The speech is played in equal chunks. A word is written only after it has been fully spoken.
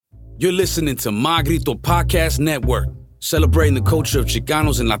You're listening to My Grito Podcast Network, celebrating the culture of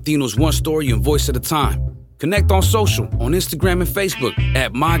Chicanos and Latinos one story and voice at a time. Connect on social, on Instagram and Facebook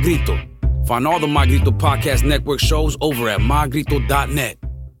at My Grito. Find all the My Grito Podcast Network shows over at mygrito.net.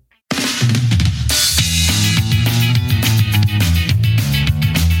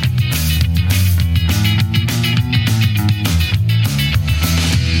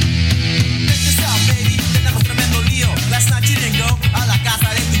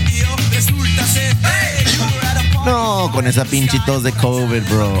 No, con esa pinche tos de COVID,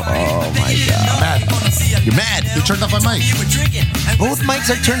 bro. Oh my God. Mad. You're mad. You turned off my mic. Both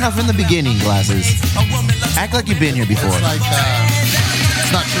mics are turned off in the beginning, Glasses. Act like you've been here before. It's like,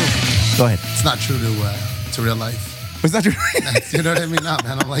 it's not true. Go ahead. It's not true to real life. It's not true. You know what I mean? No,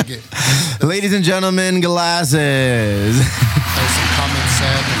 man, I don't like it. Ladies and gentlemen, Glasses. There's some comments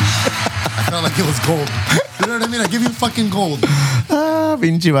said, and I felt like it was gold. You know what I mean? I give you fucking gold.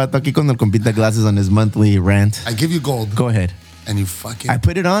 Pinche vato aquí con el compita Glasses on his monthly rant. I give you gold. Go ahead. And you fucking... I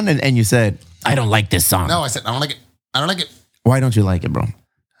put it on and you said, I don't like this song. No, I said, I don't like it. I don't like it. Why don't you like it, bro?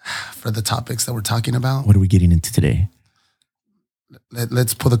 For the topics that we're talking about. What are we getting into today?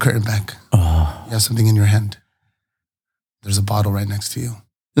 Let's pull the curtain back. Oh. You have something in your hand. There's a bottle right next to you.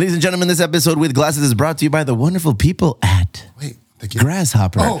 Ladies and gentlemen, this episode with Glasses is brought to you by the wonderful people at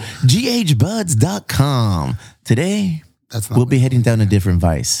Grasshopper. GHbuds.com. Today, we'll be heading down a different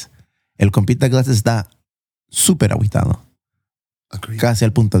vice. El compita Glasses está súper aguitado. Agreed. Casi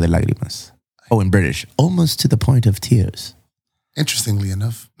al punto de lágrimas. Oh, in British, almost to the point of tears. Interestingly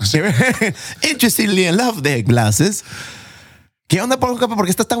enough. Interestingly enough, de Glasses. ¿Qué onda, por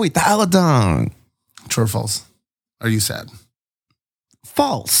qué estás tan aguitado, dog? True or false? Are you sad?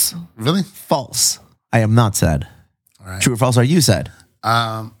 False. Really? False. I am not sad. All right. True or false? Are you sad?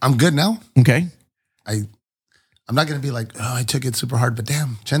 I'm good now. Okay. I'm not gonna be like, oh, I took it super hard, but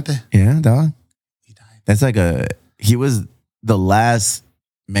damn, Chente. Yeah, dog. He died. That's like he was the last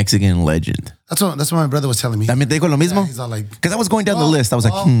Mexican legend. That's what my brother was telling me. ¿También te dijo lo mismo? Yeah, he's all like, because I was going down the list. I was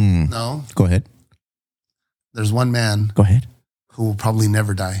like, No. Go ahead. There's one man. Go ahead. Who will probably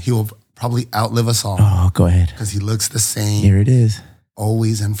never die. He will probably outlive us all. Oh, go ahead. Because he looks the same. Here it is.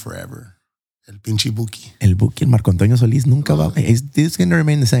 Always and forever. El pinche Buki. El Buki, el Marco Antonio Solís nunca va. He's going to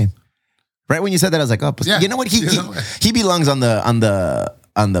remain the same. Right when you said that, I was like, oh, pues, yeah. You know what? He belongs on the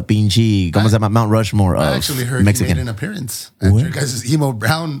pinche, ¿cómo se llama? Mount Rushmore of I actually heard Mexican. he made an appearance at your guys' Emo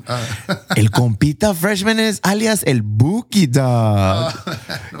Brown. El compita freshman is alias El Buki, dog.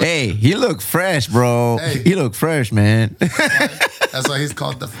 Hey, he looked fresh, bro. Hey. He looked fresh, man. That's why he's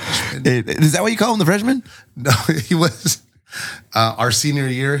called the freshman. Is that why you call him the freshman? No, he was... our senior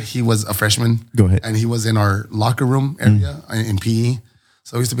year, he was a freshman. Go ahead. And he was in our locker room area in PE.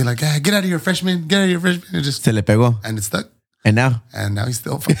 So we used to be like, hey, get out of here, freshman. Get out of here, freshman. And just, Se le pegó. and it stuck. And now? And now he's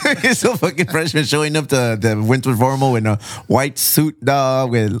still fucking He's still fucking freshman showing up to the winter formal in a white suit,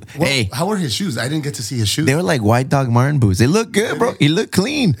 dog. Hey. How were his shoes? I didn't get to see his shoes. They were like white dog Martin boots. They look good, bro. He looked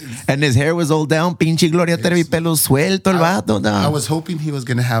clean. And his hair was all down. Pinche Gloria Trevi, pelo suelto el vato, dog. I was hoping he was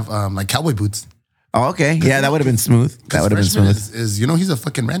going to have like cowboy boots. Oh, okay. Yeah, that would have been smooth. That would have been smooth. Is, he's a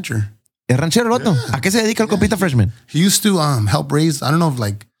fucking rancher. Es ranchero el vato. ¿A qué se dedica el compita freshman? He used to help raise, I don't know if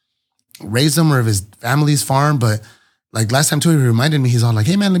like raise them or if his family's farm, but like last time too, he reminded me, he's all like,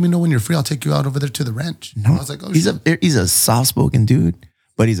 hey man, let me know when you're free. I'll take you out over there to the ranch. No, I was like, oh, he's a soft-spoken dude,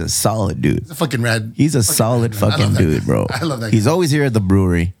 but he's a solid dude. He's a fucking rad. He's a solid fucking dude, bro. I love that He's guy. always here at the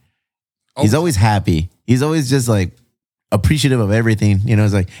brewery. He's always happy. He's always just like appreciative of everything. You know,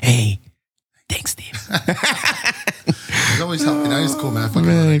 it's like, hey, thanks, Steve. He's always helping. Now he's cool, man.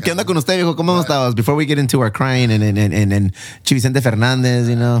 ¿Qué onda con usted, viejo? ¿Cómo estabas? Before we get into our crying and Vicente Fernández,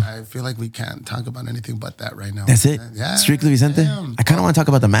 you know. I feel like we can't talk about anything but that right now. That's it? Yeah. Strictly Vicente? Damn. I kind of want to talk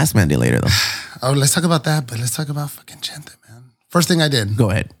about the mask mandate later, though. Oh, let's talk about that, but let's talk about fucking Chente, man. First thing I did. Go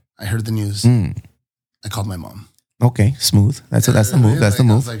ahead. I heard the news. I called my mom. Okay, smooth. That's the move. That's the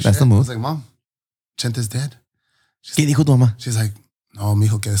move. That's the I move. was like, Mom, Chente's dead. ¿Qué dijo tu mamá? She's like, no,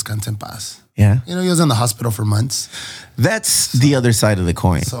 mijo, que descanse en paz. Yeah. You know, he was in the hospital for months. That's the other side of the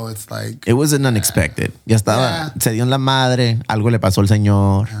coin. So it's like... It wasn't unexpected. Ya estaba, se dio en la madre, algo le pasó al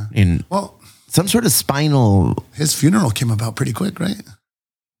señor. In Well, some sort of spinal... his funeral came about pretty quick, right?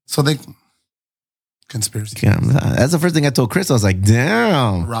 So they... Conspiracy. Yeah, that's the first thing I told Chris. I was like,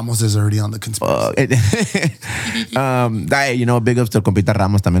 damn. Ramos is already on the conspiracy. Big ups to el compita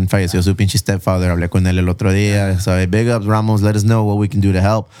Ramos. También falleció su pinche stepfather. Hablé con él el otro día. So big ups, Ramos. Let us know what we can do to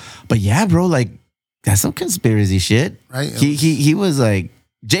help. But yeah, bro, like, that's some conspiracy shit. Right? He was like,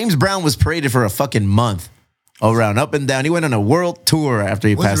 James Brown was paraded for a fucking month. Around, up and down. He went on a world tour after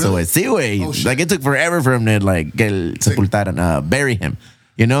he passed away. Sí, güey. Oh, shit. Like, it took forever for him to, like, sepultaran, bury him.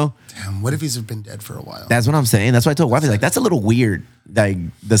 You know? Damn, what if he's been dead for a while? That's what I'm saying. That's why I told Wifey, like, that's a little weird. Like,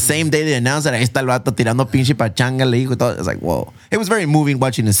 the same day they announced that ahí está el vato tirando pinche pachanga, le dijo y todo. It's like, whoa. It was very moving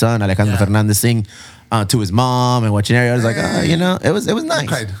watching his son, Alejandro Fernandez, sing to his mom and watching Ariel. I was like, you know, it was nice.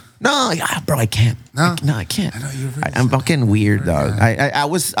 cried. No, bro, I can't. No? I can't. I know, you're very I'm sad. fucking weird, dog. I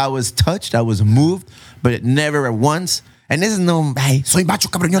was touched. I was moved, but never once. And this is no, hey, soy macho,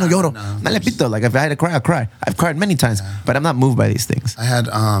 cabrón, yo no lloro. No le pito. Like, if I had to cry, I'll cry. I've cried many times, but I'm not moved by these things. I had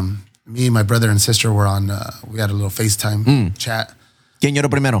me, my brother, and sister were on. We had a little FaceTime chat. ¿Quién lloró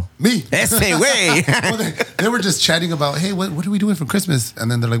primero? Me. Ese güey. Well, they were just chatting about, hey, what are we doing for Christmas?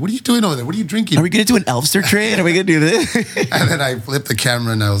 And then they're like, what are you doing over there? What are you drinking? Are we going to do an Elfster trade? Are we going to do this? And then I flipped the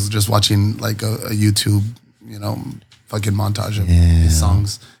camera and I was just watching like a YouTube, you know, fucking montage of his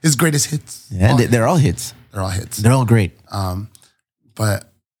songs, his greatest hits. Yeah, they're all hits. They're all hits. They're all great.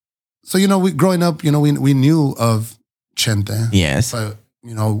 But so, you know, growing up, you know, we knew of Chente. Yes. But,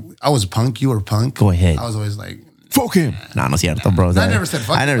 you know, I was punk. You were punk. Go ahead. I was always like, Fuck him. No es cierto, bro. I never said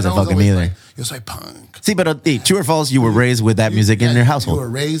fuck I never him, said but was fuck him always either. Like, yo soy punk. See, but true or false, you were raised with that music in your You household. were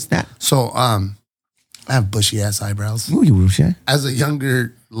raised. Yeah. So, I have bushy ass eyebrows. Ooh, you wish. As a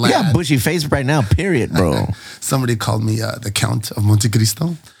younger lad, You got bushy face right now, period, bro. somebody called me the Count of Monte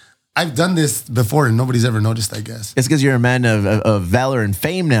Cristo. I've done this before and nobody's ever noticed, I guess. It's because you're a man of valor and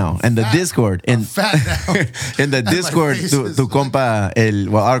fame now. And the Discord. I'm fat now. In the Discord, face tu is compa,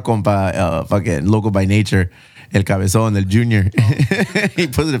 our compa, fucking local by nature, El Cabezón, El Junior. He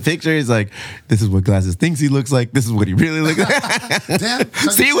posted a picture. He's like, this is what Glasses thinks he looks like. This is what he really looks like. Damn.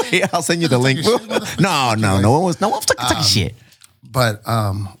 See, wait, I'll send you the link. Talking shit, No one was talking shit. But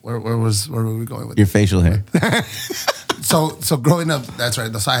where were we going with Your facial hair. So growing up, that's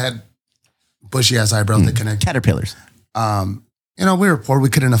right. So I had bushy ass eyebrows that connect. Caterpillars. You know, we were poor. We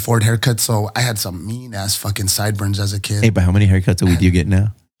couldn't afford haircuts, so I had some mean ass fucking sideburns as a kid. Hey, but how many haircuts do you get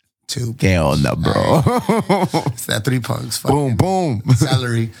now? 2. Que onda, bro? It's that 3 punks. Boom, boom.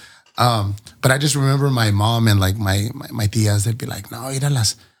 Salary. But I just remember my mom and like my tías, they'd be like, no, mira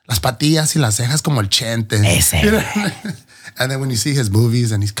las patillas y las cejas como el Chente. Ese. You know? And then when you see his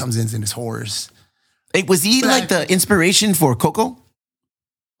movies and he comes in his horse. Hey, was he like the inspiration for Coco?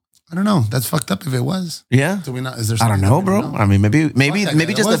 I don't know. That's fucked up if it was. Yeah. Do we not? Is there I don't something know, that bro. we don't know? I mean, maybe Fuck that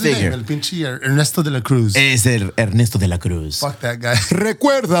guy. just a What's his figure. name? El pinche Ernesto de la Cruz. Es el Ernesto de la Cruz. Fuck that guy.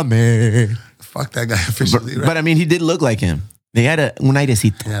 Recuérdame. Fuck that guy officially. Right? But I mean, he did look like him. They had un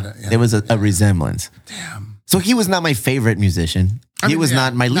airecito. Yeah, There was a resemblance. Damn. So he was not my favorite musician. He was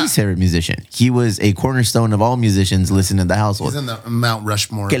not my least favorite musician. He was a cornerstone of all musicians listening in the household. He's in the Mount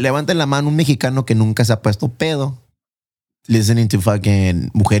Rushmore. Que levanten la mano un mexicano que nunca se ha puesto pedo. Listening to fucking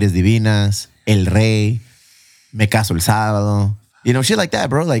Mujeres Divinas, El Rey, Me Caso el Sábado. You know, shit like that,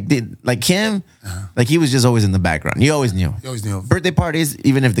 bro. Like him, like he was just always in the background. You always knew. You always knew. Birthday parties,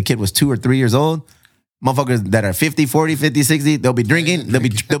 even if the kid was 2 or 3 years old, motherfuckers that are 50, 40, 50, 60, they'll be drinking.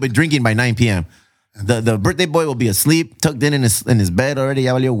 They'll be drinking by 9 p.m. The birthday boy will be asleep, tucked in his bed already.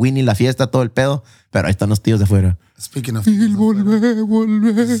 Ya valió Winnie la fiesta, todo el pedo. Pero ahí están los tíos de afuera. Speaking of, let's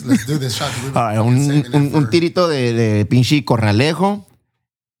do this shot. All right, un tirito de pinche corralejo.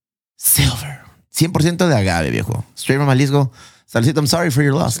 Silver. 100% de agave, viejo. Straight from Jalisco. Saludcita, I'm sorry for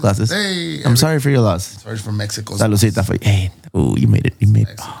your loss, Glasses. Hey, I'm sorry for your loss. Sorry for Mexico. Saludcita for you. Hey, ooh, you made it. You made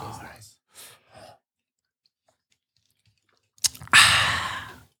it.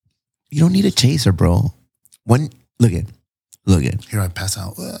 You don't need a chaser, bro. Look at. Here I pass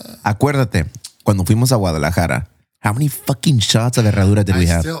out. Acuérdate, cuando fuimos a Guadalajara, how many fucking shots of herradura did we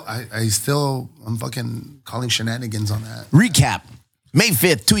have? I'm fucking calling shenanigans on that. Recap. May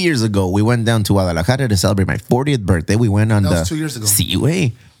 5th, 2 years ago, we went down to Guadalajara to celebrate my 40th birthday. We went on That was 2 years ago. Sí,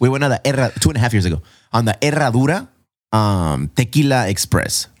 güey. We went on the 2.5 years ago. On the Herradura Tequila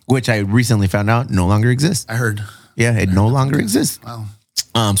Express, which I recently found out no longer exists. I heard. Yeah, it no longer exists. Wow.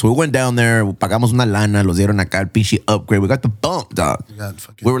 So we went down there, pagamos una lana, los dieron acá el pinche upgrade. We got the bump, dog. You got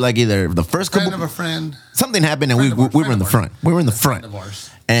fucking We were like either the first friend couple... of a friend. Something happened and we Friend of were in the ours. front. We were in the front. Friend of ours.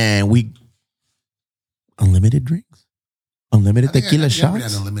 And we... Unlimited drinks? Unlimited I think tequila everybody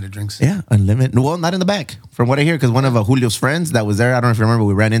shots? had unlimited drinks. Yeah, unlimited. Well, not in the back. From what I hear, because one of Julio's friends that was there, I don't know if you remember,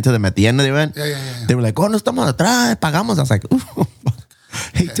 we ran into them at the end of the event. Yeah. They were like, oh, no estamos atrás, pagamos. I was like, ooh,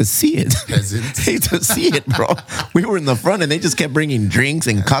 hate to see it. Peasants. Hate to see it, bro. We were in the front and they just kept bringing drinks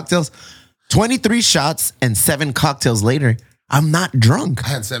and cocktails. 23 shots and 7 cocktails later, I'm not drunk. I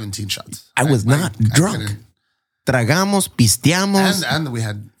had 17 shots. I was not drunk. couldn't- Tragamos, pisteamos. And we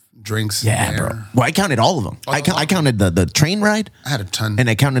had drinks. Yeah, there. bro. Well, I counted all of them. I counted the train ride. I had a ton. And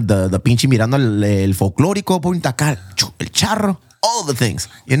I counted the pinche mirando el folclórico, Punta Cal, el charro, all the things,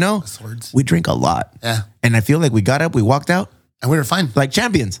 you know? Swords. We drink a lot. Yeah. And I feel like we got up, we walked out, And we were fine. Like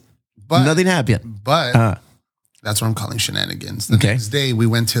champions. But Nothing happened. But that's what I'm calling shenanigans. The next day we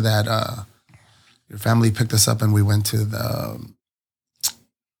went to that. Your family picked us up and we went to the.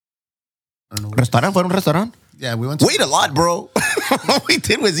 I don't know. Restaurant? ¿Fue un restaurant? Yeah, we went. To Wait a lot, bro. All we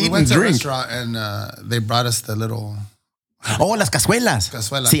did was eat and went to a drink. restaurant and they brought us the little. Oh, las cazuelas.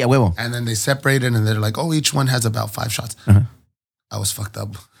 Cazuela. Sí, a huevo. And then they separated and they're like, oh, each one has about 5 shots. I was fucked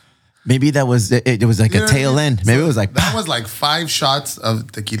up. Maybe that was, it was like a tail end. Maybe it was like, that was like 5 shots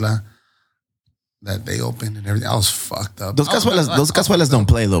of tequila that they opened and everything. I was fucked up. Those cazuelas don't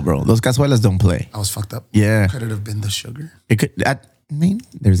play though, bro. Those cazuelas don't play. I was fucked up. Yeah. Could it have been the sugar? It could, I mean,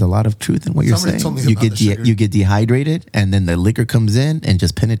 there's a lot of truth in what you're Somebody saying. told me You about get the sugar. you get dehydrated, and then the liquor comes in and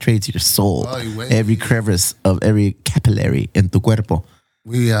just penetrates your soul, wait. every crevice of every capillary in tu cuerpo.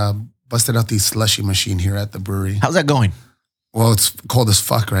 We busted out the slushy machine here at the brewery. How's that going? Well, it's cold as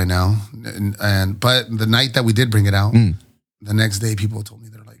fuck right now. But the night that we did bring it out, the next day people told me,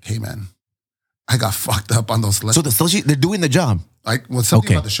 they're like, hey man, I got fucked up on those slushy. So the slushy, they're doing the job. Like, well,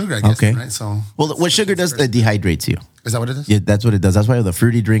 something about the sugar, I guess, right? So, well, what sugar does that dehydrates you? Is that what it is? Yeah, that's what it does. That's why the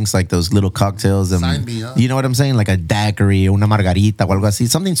fruity drinks, like those little cocktails, Sign me up. you know what I'm saying? Like a daiquiri, una margarita, o algo así.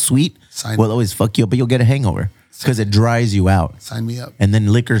 Something sweet will always fuck you up, but you'll get a hangover because it dries you out. Sign me up. And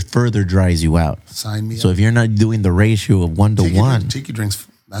then liquor further dries you out. Sign me up. So if you're not doing the ratio of 1 to 1, Tiki drinks.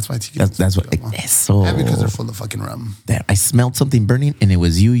 That's why tiki that's what. Eso. And because they're full of fucking rum. Damn, I smelled something burning, and it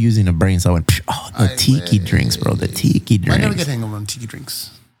was you using a brain. So I went, Psh, oh, the tiki drinks, bro. The tiki drinks. I never get hangover on tiki drinks.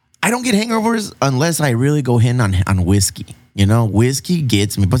 I don't get hangovers unless I really go in on whiskey. You know, whiskey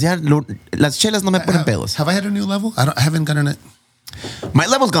gets me. Pues ya, las chelas no me ponen pedos. Have I had a new level? I haven't gotten it. My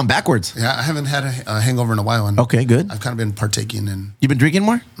level's gone backwards. Yeah, I haven't had a hangover in a while. And okay, good. I've kind of been partaking in. You've been drinking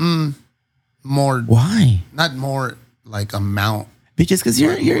more? More. Why? Not more like amount. Bitches, because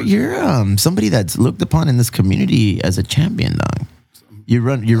you're somebody that's looked upon in this community as a champion, dog.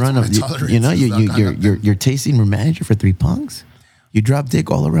 You're tasting room manager for 3 punks. You drop dick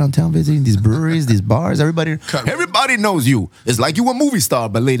all around town visiting these breweries, these bars. Everybody knows you. It's like you a movie star,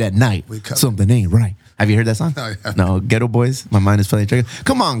 but late at night, something ain't right. Have you heard that song? No, Ghetto Boys. My mind is playing trigger.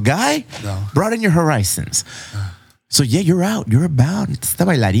 Come on, guy. No. Broaden your horizons. So yeah, you're out. You're about. Está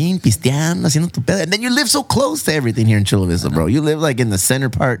bailarín, pisteando, haciendo tu pedo. And then you live so close to everything here in Chula Vista, bro. You live like in the center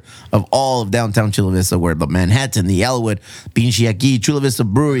part of all of downtown Chula Vista, where the Manhattan, the Elwood, Pinche Aquí, Chula Vista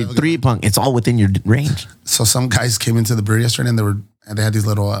Brewery, 3 Punk. It's all within your range. So some guys came into the brewery yesterday and they had these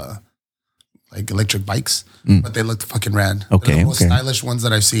little like electric bikes, but they looked fucking rad. Okay, They're the most stylish ones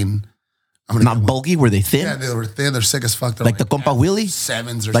that I've seen. Not bulky? Were they thin? Yeah, they were thin. They're sick as fuck. They're like the Compa Willie?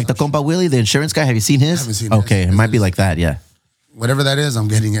 7s or like the Compa Willie, the insurance guy. Have you seen his? I haven't seen okay, his. it might be like that, yeah. Whatever that is, I'm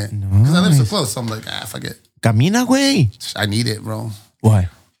getting it. Because I live so close, so I'm like, fuck it. Camina, güey. I need it, bro. Why?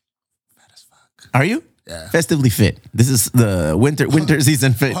 Fat as fuck. Are you? Yeah. Festively fit. This is the winter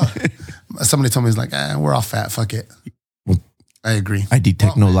season fit. Somebody told me, he's like, we're all fat, fuck it. I agree. I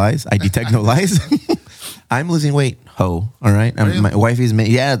detect no lies. I detect no lies. I'm losing weight, ho. All right. My wifey's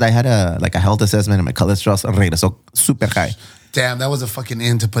I had a health assessment and my cholesterol regresó super high. Damn, that was a fucking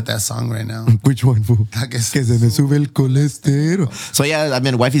end to put that song right now. Which one, fool? I guess. Que se me sube el colesterol. So yeah,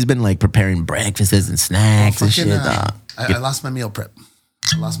 wifey's been like preparing breakfasts and snacks and shit. I lost my meal prep.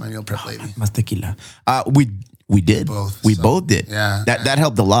 Lady. Más tequila. We did. We both did. Yeah. That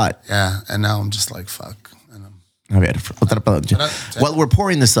helped a lot. Yeah. And now I'm just like, fuck. A ver, otra pregunta. While we're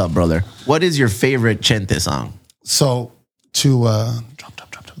pouring this up, brother, what is your favorite Chente song? So, to drop.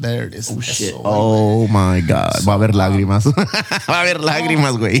 There it is. Oh, shit. Oh, my God. Va a haber lágrimas. Va a haber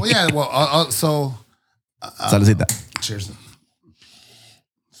lágrimas, güey. Well, yeah. So. Saludcita. Cheers.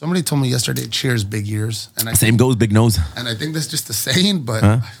 Somebody told me yesterday, cheers, big ears. And Same goes, big nose. And I think that's just a saying, but.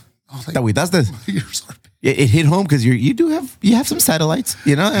 I was like, ¿Te ears are big. It hit home because you have some satellites,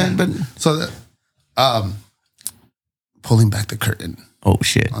 you know? But so, pulling back the curtain. Oh,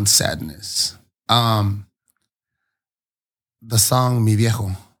 shit. On sadness. The song Mi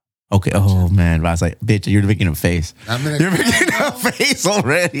Viejo. Okay. Oh, man. I was like, bitch, you're making a face. You're making a face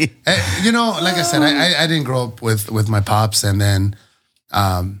already. You know, like I said, I didn't grow up with my pops. And then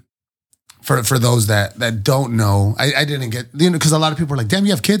for those that don't know, I didn't get, because a lot of people are like, damn,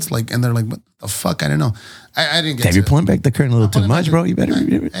 you have kids? Like, and they're like, what the fuck? I don't know. I didn't get Damn, you're pulling back the curtain a little too much, bro. You better.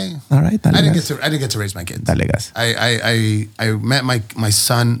 Hey, all right. I didn't get to raise my kids. Dale gas. I met my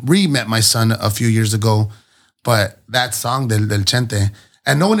son, re-met my son a few years ago, but that song, Del Chente,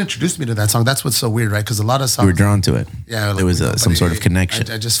 and no one introduced me to that song. That's what's so weird, right? Because a lot of songs. You were drawn to it. Yeah. Like, there was some sort of connection.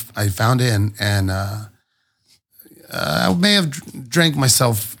 I found it and I may have drank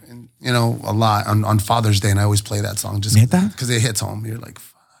myself, a lot on Father's Day, and I always play that song just because it hits home. You're like,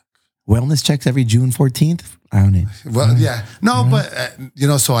 fuck. wellness checks every June 14th. I don't know. Well, yeah. No, but,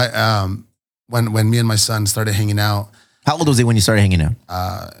 so I, when me and my son started hanging out. How old was he when you started hanging out?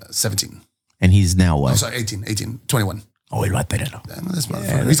 17. And he's now what? Oh, sorry, 18, 21. Oh, el vaterero. Damn, this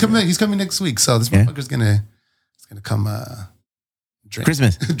motherfucker. He's coming next week. So this motherfucker's gonna come drink.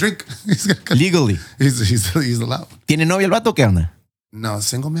 Christmas. Drink. He's gonna come. Legally. He's allowed. ¿Tiene novia el vato? ¿Qué onda? No,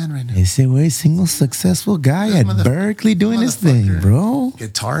 single man right now. Ese güey, single, successful guy This at Berkeley doing his thing, bro.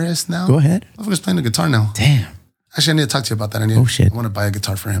 Guitarist now. Go ahead. Motherfucker's playing the guitar now. Damn. Actually, I need to talk to you about that. Oh, shit. I want to buy a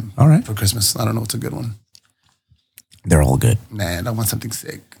guitar for him. All right. For Christmas. I don't know what's a good one. They're all good. Man, I want something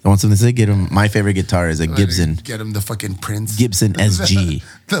sick. I want something to say. Get him. My favorite guitar is a Gibson. Get him the fucking Prince. Gibson SG.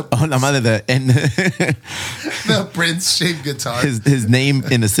 Oh, la madre, the Prince shaped guitar. His name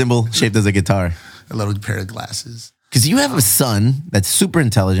in a symbol shaped as a guitar. A little pair of glasses. Because you have a son that's super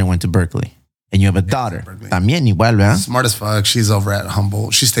intelligent, went to Berkeley. And you have a daughter. También igual, ¿verdad? Smart as fuck. She's over at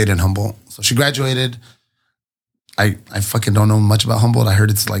Humboldt. She stayed in Humboldt. So she graduated. I fucking don't know much about Humboldt. I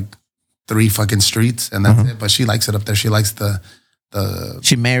heard it's like 3 fucking streets and that's it. But she likes it up there. She likes the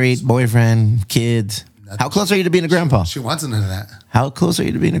She married, boyfriend, kids. How close are you to being a grandpa? She wants none of that. How close are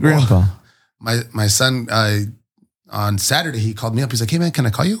you to being a grandpa? My son, on Saturday, he called me up. He's like, hey, man, can I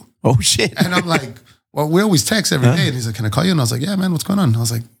call you? Oh, shit. And I'm like, well, we always text every day. And he's like, can I call you? And I was like, yeah, man, what's going on? I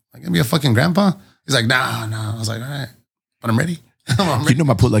was like, I'm going to be a fucking grandpa? He's like, no. I was like, all right, but I'm ready. You know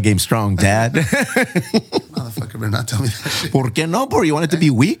my pull-up game strong, Dad. Motherfucker better not tell me that shit. ¿Por qué no, bro? You want it to be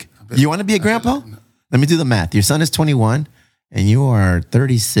weak? You want to be a grandpa? Let me do the math. Your son is 21 and you are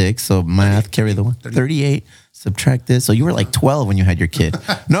 36. So math, carry the one. 38. Subtract this. So you were like 12 when you had your kid.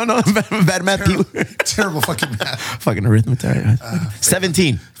 No, bad math. Terrible fucking math. Fucking arithmetic.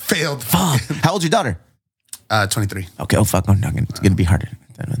 17. Failed. Fuck. How old's your daughter? 23. Okay. Oh, fuck. No, it's going to be harder.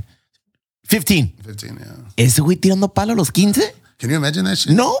 15. 15, yeah. ¿Ese güey tirando palo a los 15? Can you imagine that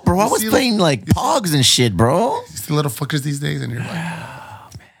shit? No, bro. I was playing like Pogs and shit, bro. You see little fuckers these days and you're like, oh,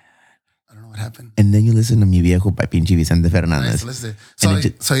 man. I don't know what happened. And then you listen to Mi Viejo by pinche Vicente Fernandez.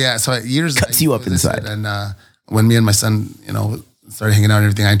 So years cuts you up inside. And when me and my son, started hanging out and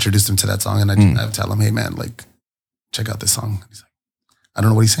everything, I introduced him to that song and I would tell him, hey man, like, check out this song. He's like, I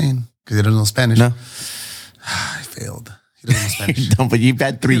don't know what he's saying because he doesn't know Spanish. No. I failed. He doesn't know Spanish. No, but you've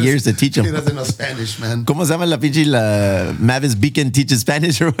had 3 years to teach him. He doesn't know Spanish, man. ¿Cómo se llama la pinche Mavis Beacon teaches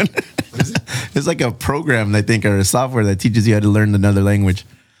Spanish or what? What is it? It's like a program, I think, or a software that teaches you how to learn another language.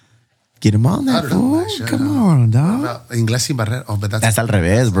 Get him on that, fool. Come on, dog. Inglés sin barrera. Oh, but that's al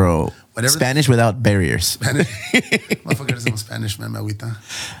revés, bro. Spanish without barriers. Spanish. Motherfucker doesn't know Spanish, man. Me agüita.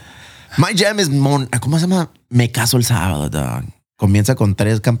 My jam is ¿cómo se llama? Me caso el sábado, dog. Comienza con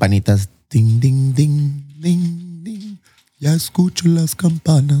 3 campanitas. Ding, ding, ding, ding, ding. Ya escucho las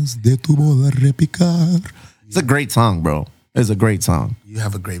campanas de tu boda repicar. It's a great song, bro. It's a great song. You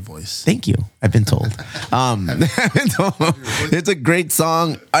have a great voice. Thank you. I've been told. It's a great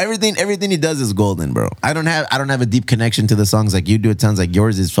song. Everything he does is golden, bro. I don't have a deep connection to the songs like you do. It sounds like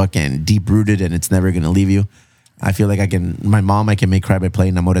yours is fucking deep rooted and it's never gonna leave you. I feel like my mom I can make cry by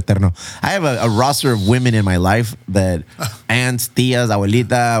playing Amor Eterno. I have a roster of women in my life that aunts, tías,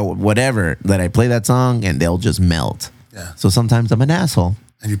 abuelita, whatever, that I play that song and they'll just melt. Yeah. So sometimes I'm an asshole.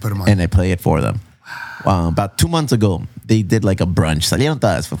 And you put them on. And I play it for them. About 2 months ago, they did like a brunch. Salieron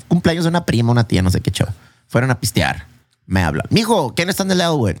todas. Cumpleaños de una prima, una tía, no sé qué show. Fueron a pistear. Me habla. Mijo, ¿quién está en el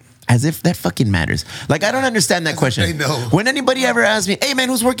Elwood? As if that fucking matters. Like, I don't understand that question. They know. When anybody ever asks me, hey man,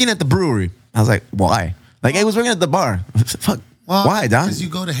 who's working at the brewery? I was like, why? Like, I was working at the bar. Fuck. Well, why, dog? Because you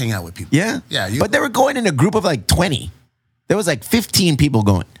go to hang out with people. Yeah? Yeah. But they were going in a group of like 20. There was like 15 people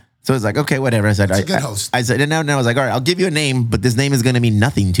going. So it's like, okay, whatever. I said, it's a good host. I said, and now I was like, all right, I'll give you a name, but this name is going to mean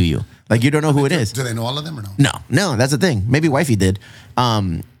nothing to you. Like, you don't know who it is. Do they know all of them or no? No, that's the thing. Maybe wifey did.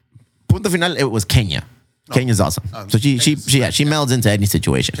 Punto final, it was Kenya. Kenya's awesome. So she melds into any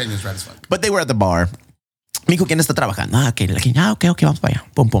situation. Kenya's right as fuck. But they were at the bar. Me dijo, ¿quién está trabajando? Okay, vamos para allá.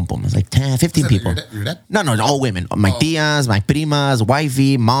 Boom, boom, boom. It's like 10, 15 people. Your dad? No, all women. My tías, my primas,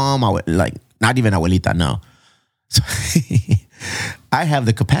 wifey, mom, like not even abuelita, no. So I have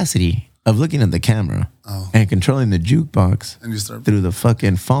the capacity of looking at the camera and controlling the jukebox And you start through the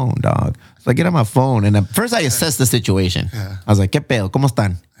fucking phone, dog. So I get on my phone and first I assess the situation. Yeah. I was like, ¿qué pedo? ¿Cómo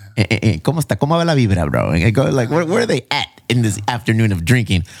están? ¿Cómo está? ¿Cómo va la vibra, bro? And I go like, where are they at in this afternoon of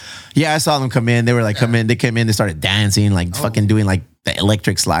drinking? Yeah, I saw them come in. They were like, they came in, they started dancing, like fucking doing like the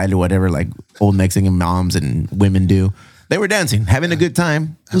electric slide or whatever, like old Mexican moms and women do. They were dancing, having a good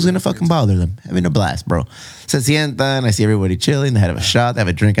time. Who's going to fucking bother them? Having a blast, bro. Se sientan, I see everybody chilling. They have a shot, they have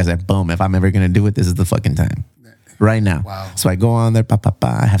a drink. I said, boom, if I'm ever going to do it, this is the fucking time. Right now. Wow. So I go on there,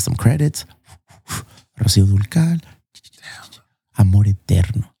 I have some credits. Rocío Dúrcal. Amor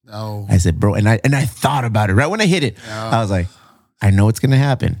Eterno. No. I said, bro, and I thought about it right when I hit it. I was like, I know what's gonna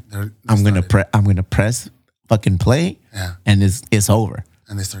happen. I'm gonna press fucking play, and it's over.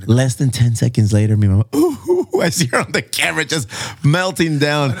 And they started. Less than 10 seconds later, my mama, I see her on the camera just melting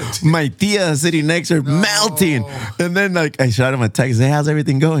down. My tia sitting next to her, melting. And then like I shot him a text, say, how's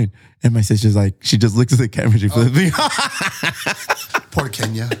everything going? And my sister's like, she just looks at the camera, she flips me. Poor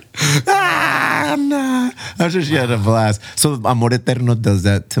Kenya. Nah. I'm sure she had a blast. So Amor Eterno does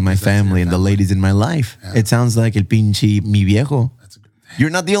that to my family and the ladies in my life. Yeah. It sounds like el pinche mi viejo. You're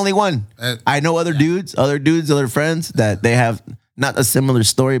not the only one. I know other dudes, other friends that they have not a similar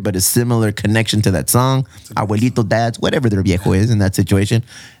story, but a similar connection to that song. Abuelito, dads, whatever their viejo is in that situation.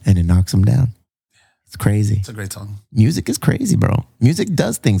 And it knocks them down. It's crazy. It's a great song. Music is crazy, bro. Music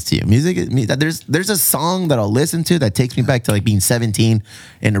does things to you. There's a song that I'll listen to that takes me back to like being 17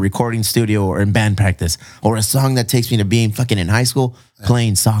 in a recording studio or in band practice, or a song that takes me to being fucking in high school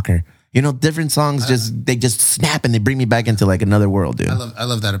playing soccer. You know, different songs they just snap and they bring me back into like another world, dude. I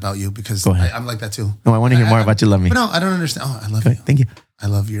love that about you because I'm like that too. No, I want to hear more about you love me. But no, I don't understand. Oh, I love you. Thank you. I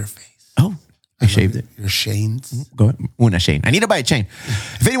love your face. Oh, I shaved it. Your chains. Go ahead. Una chain. I need to buy a chain.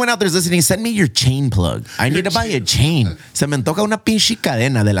 If anyone out there is listening, send me your chain plug. I need to buy a chain. Se me antoja una pinche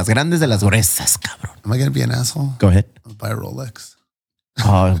cadena de las grandes de las gruesas, cabrón. Am I going to be an asshole? Go ahead. I'll buy a Rolex.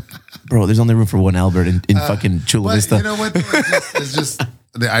 Bro, there's only room for one Albert in fucking Chula Vista. You know what? It's just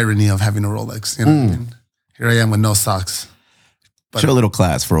the irony of having a Rolex. You know what I mean? Here I am with no socks. Show a little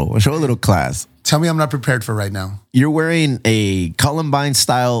class, bro. Show a little class. Tell me I'm not prepared for right now. You're wearing a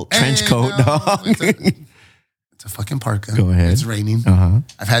Columbine-style trench coat, dog. It's a fucking parka. Go ahead. It's raining.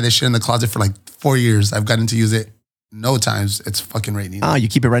 I've had this shit in the closet for like 4 years. I've gotten to use it no times. It's fucking raining. Oh, you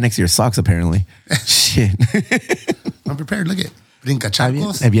keep it right next to your socks, apparently. Shit. I'm prepared. Look at Brinca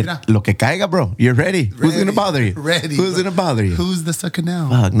chacos. Lo que caiga, bro. You're ready. Who's going to bother you? Ready. Who's going to bother you? Who's the sucker now?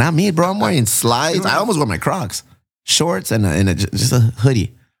 Fuck, not me, bro. I'm wearing slides. I almost wear my Crocs. Shorts and just a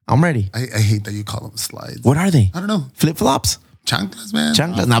hoodie. I'm ready. I hate that you call them slides. What are they? I don't know. Flip-flops? Chanclas, man.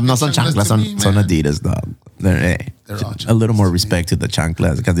 Chanclas. No son chanclas. Son Adidas, dog. They're all a little more respect to the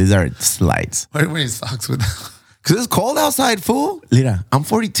chanclas because these are slides. Why are you wearing socks with them? Because it's cold outside, fool. Lira, I'm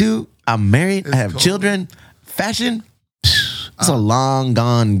 42. I'm married. I have children. Fashion. It's a long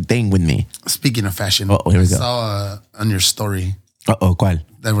gone thing with me. Speaking of fashion, here we go. I saw on your story. ¿Cuál?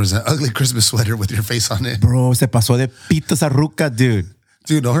 There was an ugly Christmas sweater with your face on it. Bro, se pasó de pito esa ruca, dude.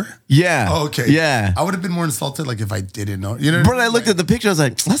 Do you know her? Yeah. Oh, okay. Yeah. I would have been more insulted like if I didn't know. You know, bro, I looked at the picture. I was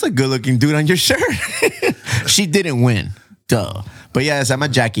like, that's a good looking dude on your shirt. She didn't win. Duh. But yeah, I'm a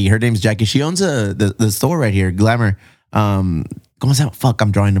Jackie. Her name's Jackie. She owns the store right here, Glamour. ¿Cómo se llama? Fuck,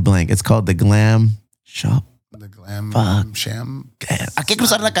 I'm drawing a blank. It's called the Glam Shop. The Glam Sham. Hay que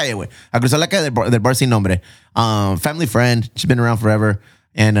cruzar la calle, güey. A cruzar la calle del bar sin nombre. Family friend. She's been around forever.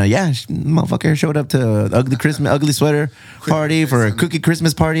 And motherfucker showed up to ugly sweater party for a cookie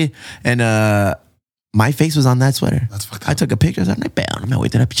Christmas party. And my face was on that sweater. That's fucked up. I took a picture. I was like, no me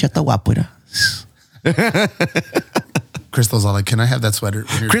agüita, la pichata guapo era. Crystal's all like, can I have that sweater?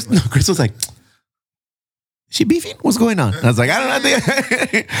 Crystal's like, she beefing? What's going on? I was like, I don't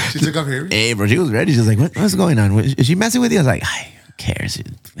know. She took off her. Hey, bro, she was ready. She was like, what's going on? Is she messing with you? I was like, who cares? She's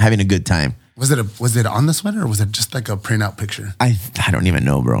having a good time. Was it on the sweater or was it just like a printout picture? I don't even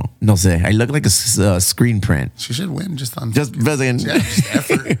know, bro. No sé. I look like a screen print. She should win just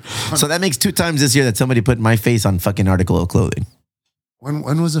effort. So that makes 2 times this year that somebody put my face on fucking article of clothing.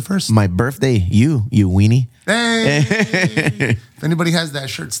 When was the first? My birthday. You weenie. Hey. If anybody has that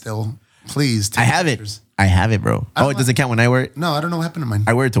shirt still, please take pictures. I have it, bro. It doesn't count when I wear it? No, I don't know what happened to mine.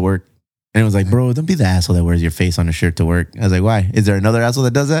 I wear it to work. And it was like, bro, don't be the asshole that wears your face on a shirt to work. I was like, why? Is there another asshole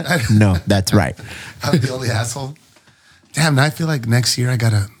that does that? No, that's right. I'm the only asshole. Damn, now I feel like next year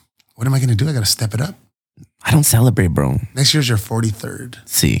what am I going to do? I got to step it up. I don't celebrate, bro. Next year's your 43rd.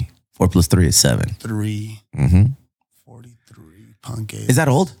 See, 4 + 3 is 7. 3. Mm-hmm. 43. Punk age. Is that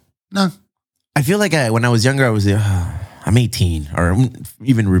old? No. I feel like when I was younger, I was, I'm 18 or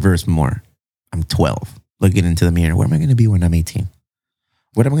even reverse more. I'm 12. Looking into the mirror. Where am I going to be when I'm 18?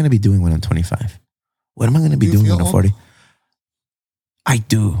 What am I going to be doing when I'm 25? What am I going to be doing when I'm 40? Old? I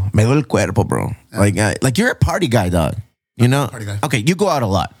do. Me duele el cuerpo, bro. Yeah. Like you're a party guy, dog. You know? Party guy. Okay, you go out a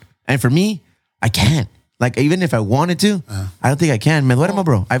lot. And for me, I can't. Like, even if I wanted to, I don't think I can. Me duermo,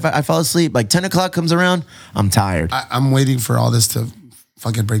 bro. I fall asleep. Like, 10 o'clock comes around, I'm tired. I'm waiting for all this to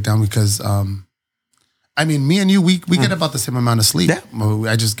fucking break down because, I mean, me and you, we get about the same amount of sleep. Yeah.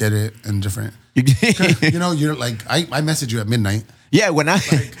 I just get it in different. You know, you're like, I message you at midnight. Yeah, when I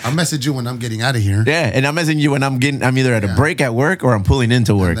message you when I'm getting out of here. Yeah, and I'm messaging you when I'm either at a break at work or I'm pulling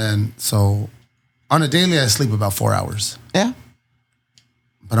into work. And then, so on a daily, I sleep about 4 hours. Yeah.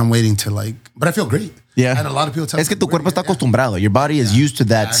 but I'm waiting to but I feel great. Yeah. And a lot of people tell me. Es que tu cuerpo está acostumbrado. Your body is used to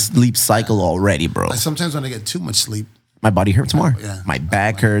that sleep cycle already, bro. Sometimes when I get too much sleep, my body hurts more. Yeah. My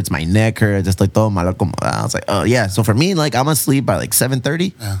back hurts, my neck hurts. Estoy todo mal acomodado. I was like, oh, yeah. So for me, like, I'm asleep by like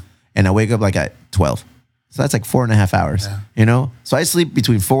 7:30 and I wake up like at 12. So that's like 4.5 hours, you know? So I sleep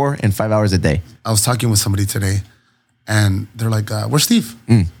between 4 and 5 hours a day. I was talking with somebody today and they're like, where's Steve?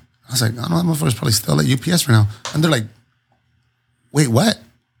 I was like, I don't know, that motherfucker's probably still at UPS right now. And they're like, wait, what?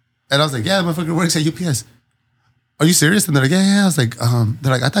 And I was like, yeah, that motherfucker works at UPS. Are you serious? And they're like, yeah. I was like,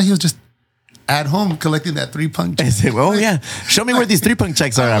 they're like, I thought he was just at home collecting that 3-punk check. I said, well, yeah. Show me where these 3-punk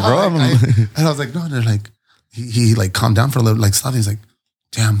checks are at, bro. And I was like, no. And they're like, he like calmed down for a little, like stopped. He's like,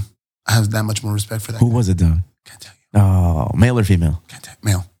 damn, I have that much more respect for that. Who was it, dog? Can't tell you. Oh, male or female? Can't tell you.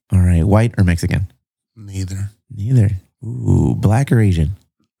 Male. All right. White or Mexican? Neither. Ooh, black or Asian?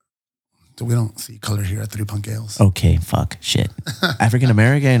 So we don't see color here at 3-Punk Ales. Okay, fuck, shit. African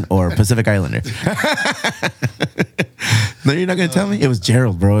American or Pacific Islander? No, you're not gonna tell me? It was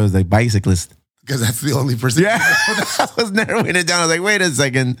Gerald, bro. It was like bicyclist. Because that's the only person. Yeah. I was narrowing it down. I was like, wait a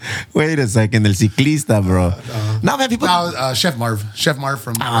second. El ciclista, bro. No, man, people. No, Chef Marv. Chef Marv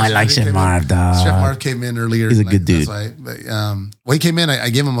from. Oh, I like Chef Marv, dog. Chef Marv came in earlier. He's a good dude. That's why. But, when he came in,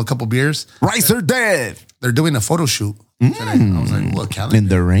 I gave him a couple beers. Rice or death. They're doing a photo shoot today. I was like, what, calendar? In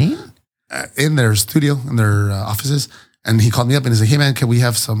the rain? In their studio, in their offices. And he called me up and he's like, hey, man, can we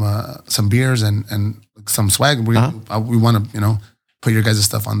have some beers and some swag? We want to, put your guys'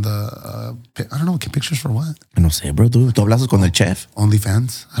 stuff on the, I don't know, pictures for what? No sé, bro. ¿Tú hablas con el chef?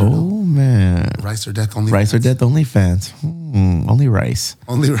 OnlyFans. Oh, man. Rice or Death OnlyFans. Rice or Death OnlyFans. Only rice.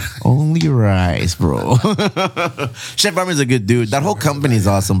 Only rice, bro. Chef Marv is a good dude. That whole company is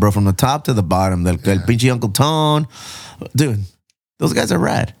awesome, bro. From the top to the bottom. El pinche Uncle Tone. Dude, those guys are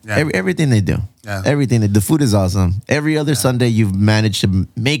rad. Yeah. Everything they do. Yeah. Everything. The food is awesome. Every other Sunday, you've managed to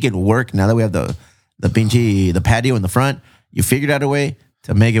make it work. Now that we have the patio in the front, you figured out a way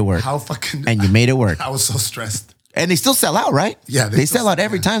to make it work. And you made it work. I was so stressed. And they still sell out, right? Yeah. They sell out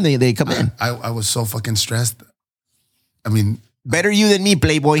every time they come in. I was so fucking stressed. I mean. Better you than me,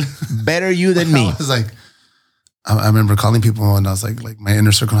 Playboy. Better you than me. I was like, I remember calling people and I was like my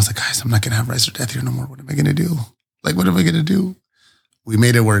inner circle. I was like, guys, I'm not going to have Rice or Death here no more. What am I going to do? Like, what am I going to do? We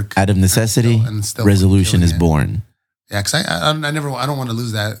made it work. Out of necessity, resolution is born. Yeah, because I don't want to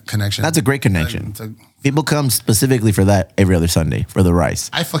lose that connection. That's a great connection. People come specifically for that every other Sunday, for the rice.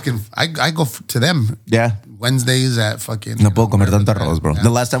 I go to them. Yeah. Wednesdays at fucking. No puedo comer tanto arroz, bro. Yeah.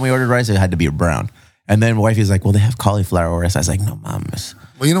 The last time we ordered rice, it had to be brown. And then my wifey's like, well, they have cauliflower rice. I was like, no, mames.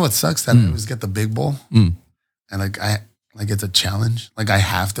 Well, you know what sucks? That I always get the big bowl. And it's a challenge. Like I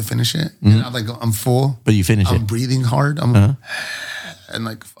have to finish it. And I'm full. But you finish it. I'm breathing hard. And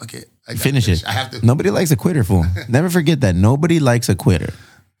like, fuck it. I finish it. I have to. Nobody likes a quitter, fool. Never forget that. Nobody likes a quitter.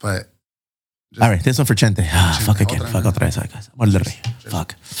 But. All right, this one for Chente. Fuck again. Fuck otra vez.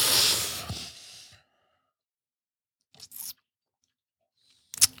 Fuck.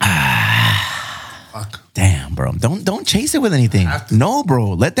 Fuck. Damn, bro. Don't chase it with anything. No,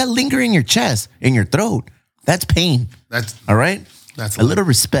 bro. Let that linger in your chest, in your throat. That's pain. All right? That's a little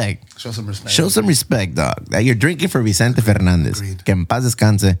respect. Show some respect. Show some respect, dog. That you're drinking for Vicente Fernandez. Agreed. Que en paz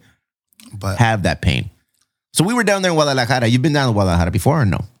descanse. But have that pain. So we were down there in Guadalajara. You've been down to Guadalajara before or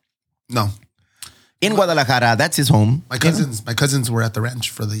no? No. In Guadalajara, that's his home. My cousins were at the ranch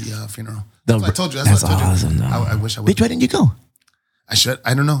for the funeral. I told you. That's awesome. I wish I would. Bitch, why didn't you go? I should.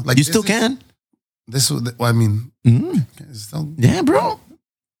 I don't know. Like you still can. Yeah, bro.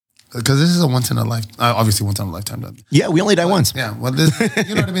 Because this is a once in a lifetime. Obviously, once in a lifetime. Yeah, we only die once. Yeah. Well, you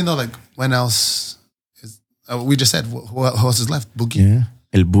know what I mean, though. Like, when else is? We just said who else is left? Buki. Yeah,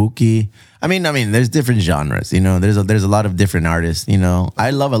 El Buki. I mean, there's different genres. You know, there's a lot of different artists. You know,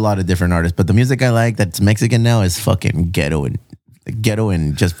 I love a lot of different artists, but the music I like that's Mexican now is fucking ghetto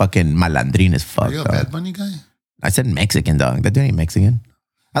and just fucking malandrin as fuck. Are you a Bad Bunny guy? I said Mexican, dog. That dude ain't Mexican.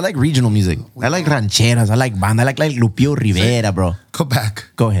 I like regional music. I like rancheras. I like banda. I like Lupillo Rivera, bro. Go back.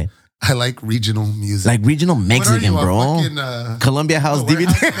 Go ahead. I like regional music. Like regional Mexican, bro. Fucking, Columbia House DVD.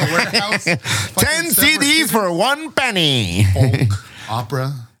 Warehouse, 10 CDs for 1 penny. Folk,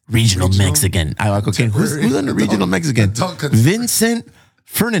 opera. Regional Mexican. Okay, who's on the regional Mexican? Vincent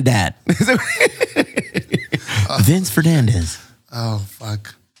Fernandez. Vince Fernandez. Oh,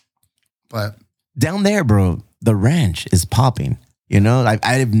 fuck. But down there, bro, the ranch is popping. You know,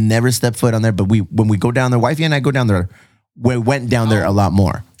 I've never stepped foot on there, but when we go down there, wifey and I go down there. We went down there a lot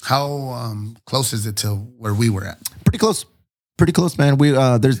more. How close is it to where we were at? Pretty close, man.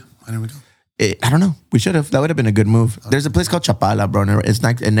 Why didn't we go? I don't know. We should have. That would have been a good move. There's a place called Chapala, bro. It's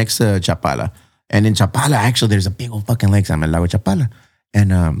next to Chapala. And in Chapala, actually, there's a big old fucking lake. I'm in Lago Chapala.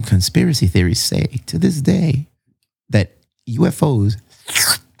 And conspiracy theories say to this day that UFOs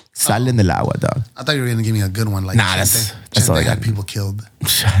salen del agua, dog. I thought you were going to give me a good one. Like Nah, that's all I got. Had people killed.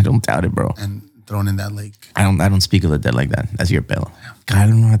 I don't doubt it, bro. And thrown in that lake. I don't speak of the dead like that. That's your pelo. God, I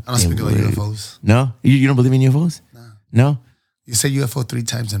don't know. I don't speak of UFOs. No? You don't believe in UFOs? No? You say UFO 3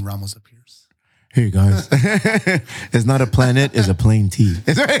 times and Ramos appears. Here, guys. It's not a planet, it's a plain T.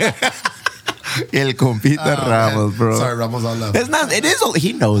 El compita Ramos, bro. Sorry, Ramos, all love. It's not. It is.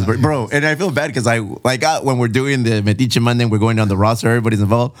 He knows, bro. And I feel bad because when we're doing the Metiche Monday, we're going down the roster. Everybody's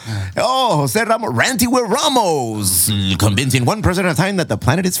involved. Oh, Jose Ramos, ranting with Ramos, convincing one person at a time that the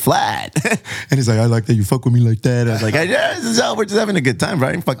planet is flat. And he's like, I like that you fuck with me like that. I was like, we're just having a good time,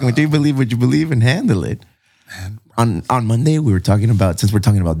 right? Fucking with you, believe what you believe, and handle it. Man. On Monday, we were talking about, since we're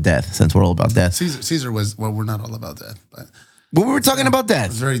talking about death, since we're all about death. Caesar was, well, we're not all about that, but we were talking about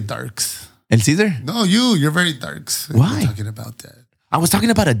death. It's very darks. El Caesar? No, you're very darks. Why? We're talking about that. I was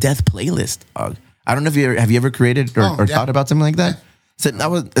talking about a death playlist, dog. I don't know if have you ever created or thought about something like that? So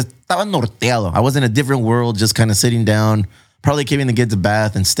estaba norteado. I was in a different world, just kind of sitting down, probably giving the kids a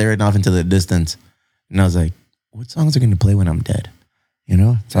bath and staring off into the distance. And I was like, what songs are going to play when I'm dead? You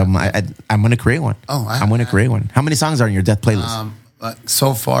know? So I'm going to create one. I'm going to create one. How many songs are in your death playlist?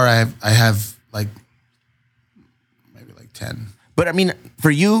 So far, I have like maybe like 10. But I mean,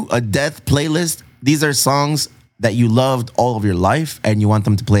 for you, a death playlist, these are songs that you loved all of your life and you want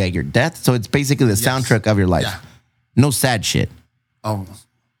them to play at your death. So it's basically the soundtrack of your life. Yeah. No sad shit. Oh,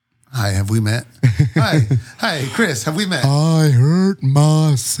 hi, have we met? Hi, Chris, have we met? I hurt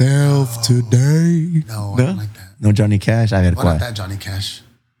myself today. No, I don't like that. No Johnny Cash? I got What about that Johnny Cash?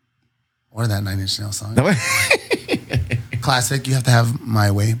 Or that 9 Inch Nails song? Classic, you have to have My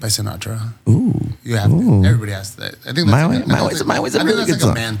Way by Sinatra. Ooh. You have to. Everybody has that. I think that's My Way's a really good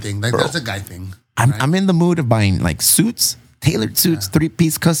song. That's like a man thing. Like, that's a guy thing. I'm in the mood of buying like suits, tailored suits,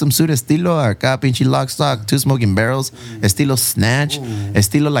 3-piece custom suit, estilo acá, pinche lock stock, 2 smoking barrels, estilo snatch,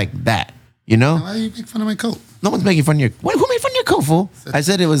 estilo like that. You know? Why do you make fun of my coat? No one's making fun of your... Who made fun of your coat, fool? I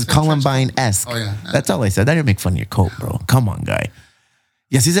said it was Columbine-esque. Oh, yeah. That's all I said. I didn't make fun of your coat, bro. Come on, guy.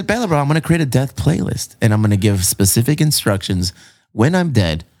 Yes, he said, Bella, bro, I'm going to create a death playlist, and I'm going to give specific instructions. When I'm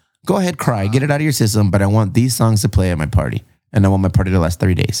dead, go ahead, cry, get it out of your system, but I want these songs to play at my party, and I want my party to last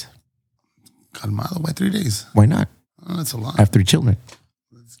 3 days. Calmado, why 3 days? Why not? Oh, that's a lot. I have 3 children.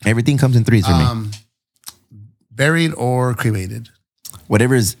 Everything comes in threes for me. Buried or cremated?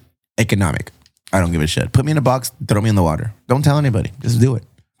 Whatever is economic. I don't give a shit. Put me in a box, throw me in the water. Don't tell anybody. Just do it.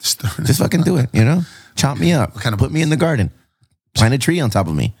 Just fucking do it, you know? Chop me up. Put me in the garden. Plant a tree on top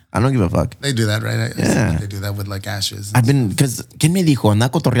of me. I don't give a fuck. They do that, right? Yeah. They do that with like ashes. Because, ¿quién me dijo?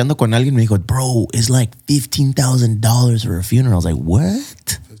 Andaba cotorreando con alguien. Me dijo, bro, it's like $15,000 for a funeral. I was like,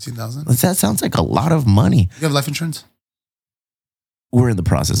 what? 15,000? That sounds like a lot of money. You have life insurance? We're in the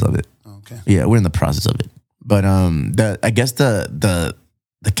process of it. Okay. Yeah, we're in the process of it. But I guess the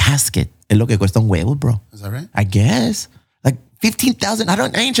casket es lo que cuesta un huevo, bro. Is that right? I guess. Like 15,000. I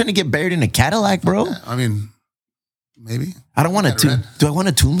ain't trying to get buried in a Cadillac, bro. I mean, maybe. I don't want do I want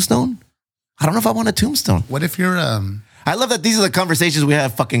a tombstone? I don't know if I want a tombstone. What if you're I love that these are the conversations we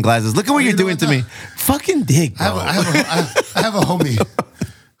have, fucking glasses. Look at what you're doing to me. Fucking dick, bro. I have a homie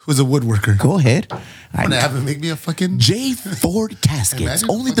who's a woodworker. Go ahead. I'm gonna have him make me a fucking J. Ford caskets. Imagine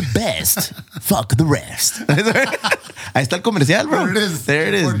Only the best. Fuck the rest. Ahí está el comercial, bro. There it is. There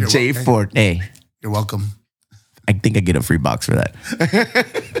it is. You're J. welcome. Ford. Hey. You're welcome. I think I get a free box for that.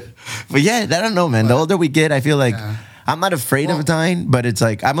 But yeah, I don't know, man. The older we get, I feel like I'm not afraid of dying, but it's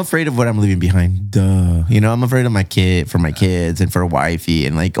like I'm afraid of what I'm leaving behind. Duh. You know, I'm afraid of my kids and for a wifey.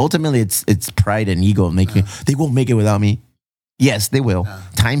 And like ultimately it's pride and ego make me they won't make it without me. Yes, they will.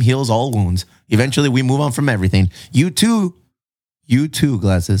 Time heals all wounds. Eventually we move on from everything. You too,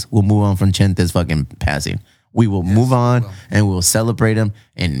 glasses, will move on from Chente's fucking passing. We will move on and we'll celebrate him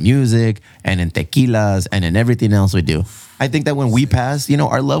in music and in tequilas and in everything else we do. I think that when we pass, you know,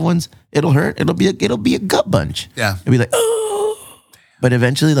 our loved ones, it'll hurt. It'll be a gut bunch. Yeah. It'll be like, oh. But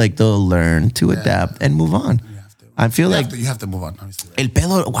eventually, like, they'll learn to adapt and move on. I feel like you have to move on, obviously. Right? El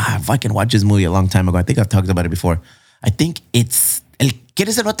Pelo, wow, I fucking watched this movie a long time ago. I think I've talked about it before. I think it's ¿Quién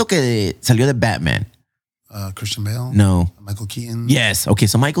es el vato que salió de Batman? Christian Bale? No. Michael Keaton? Yes. Okay,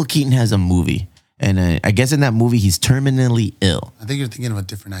 so Michael Keaton has a movie. And I guess in that movie, he's terminally ill. I think you're thinking of a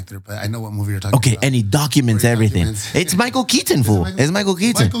different actor, but I know what movie you're talking about. Okay, and he documents everything. It's Michael Keaton, fool. It's Michael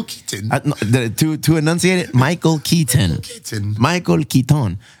Keaton. Michael Keaton. No, to enunciate it, Michael Keaton. Michael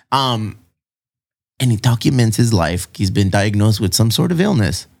Keaton. And he documents his life. He's been diagnosed with some sort of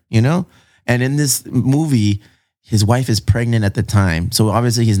illness, you know? And in this movie, His wife is pregnant at the time, so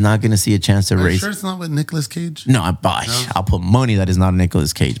obviously he's not going to see a chance to Are you raise. sure it's not with Nicolas Cage? No, I'll put money that is not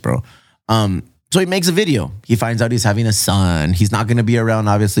Nicolas Cage, bro. So he makes a video. He finds out he's having a son. He's not going to be around,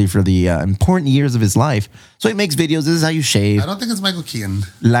 obviously, for the important years of his life. So he makes videos. This is how you shave. I don't think it's Michael Keaton.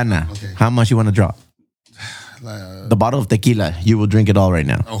 Lana, Okay. how much you want to drop? The bottle of tequila. You will drink it all right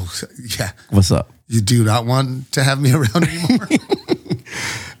now. Oh, yeah. What's up? You do not want to have me around anymore?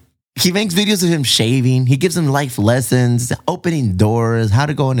 He makes videos of him shaving. He gives him life lessons, opening doors, how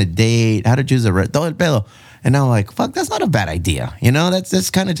to go on a date, how to choose todo el pedo. And I'm like, fuck, that's not a bad idea. You know, that's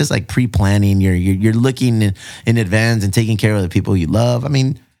kind of just like pre-planning. You're looking in advance and taking care of the people you love. I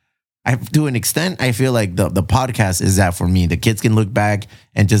mean, to an extent, I feel like the podcast is that for me. The kids can look back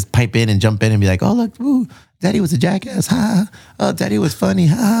and just pipe in and jump in and be like, oh, look, ooh, daddy was a jackass. Ha. Oh, daddy was funny.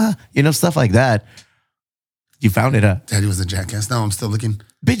 Ha. You know, stuff like that. You found it, huh? Daddy was a jackass. No, I'm still looking.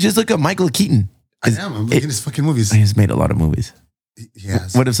 Bitch, just look at Michael Keaton. I'm looking at his fucking movies. He's made a lot of movies.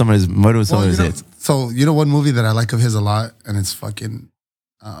 Yes. What if some of his hits? So, you know one movie that I like of his a lot, and it's fucking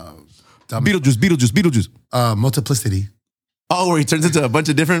Beetlejuice. Multiplicity. Oh, where he turns into a bunch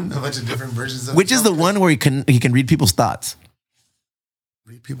of different versions of Which is the one where he can read people's thoughts?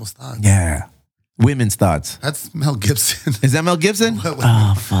 Read people's thoughts. Yeah. Women's thoughts. That's Mel Gibson. Is that Mel Gibson?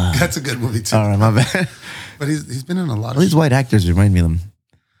 Oh, fuck. That's a good movie too. All right, my bad. But he's been in a lot All of these white actors remind me of them.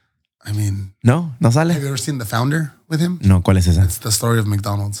 I mean, No sale? have you ever seen The Founder with him? No, ¿cuál es esa? It's the story of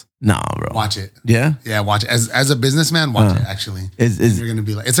McDonald's. No, bro. Watch it. Yeah? Yeah, watch it. As a businessman, watch it actually. You're gonna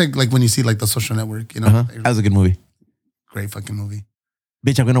be like, it's like when you see like The Social Network, you know. That was a good movie. Great fucking movie.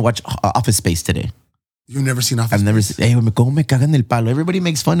 Bitch, I'm gonna watch Office Space today. You've never seen Office I've never Space? seen. Hey, como me cagan el palo. Everybody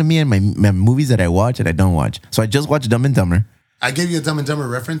makes fun of me and my movies that I watch and I don't watch. So I just watched Dumb and Dumber. I gave you a Dumb and Dumber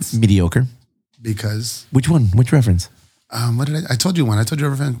reference Mediocre. because Which one? Which reference? what did I told you one. I told you a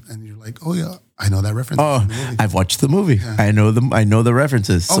reference, and you're like, oh yeah, I know that reference. Oh, from the movie. I've watched the movie. Yeah. I know the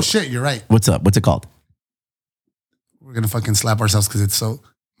references. Oh So, shit, you're right. what's up? What's it called? We're gonna fucking slap ourselves because it's so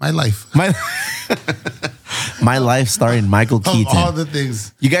My Life. My Life starring Michael Keaton. Of all the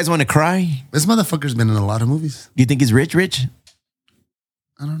things. You guys want to cry? This motherfucker's been in a lot of movies. You think he's rich?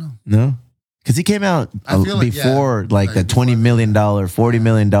 I don't know. No. Because he came out I feel like, before yeah, the $20 million, $40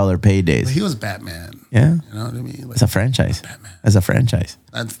 million paydays. He was Batman. Yeah. You know what I mean? Like, It's a franchise. Batman. That's a franchise.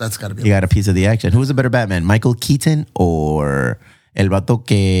 That's got to be. You got a piece of the action. Who's a better Batman? Michael Keaton or El Vato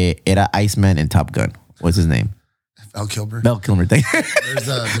que era Iceman in Top Gun? What's his name? Val Kilmer. Val Kilmer. Thank There's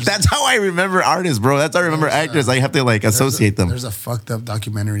That's how I remember artists, bro. That's how I remember actors. I have to like associate them. There's a fucked up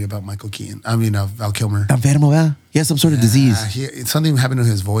documentary about Michael Keaton. I mean, Val Kilmer. Enfermo, ¿verdad? He has some sort of disease. Something happened to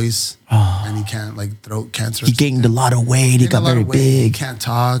his voice, and he can't like throat cancer. He gained a lot of weight. He got very He big. can't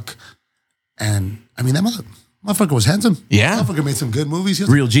talk, and I mean that motherfucker was handsome. Yeah. Motherfucker made some good movies. He was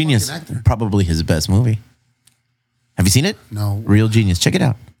Real a Genius. fucking actor. Probably his best movie. Have you seen it? No. Real Genius. Check it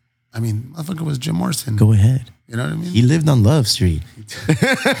out. I mean, motherfucker was Jim Morrison. Go ahead. You know what I mean? He lived on Love Street.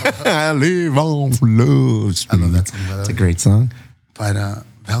 I live on Love Street. I love that song, by the It's a way. great song. But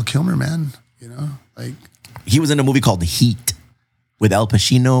Val Kilmer, man, you know, like He was in a movie called Heat with Al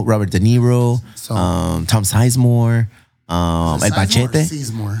Pacino, Robert De Niro, So- Tom Sizemore, El Sizemore or Machete.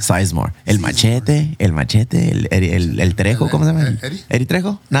 Sizemore? Sizemore. El Machete, El Trejo, ¿cómo se llama? Eddie? Eddie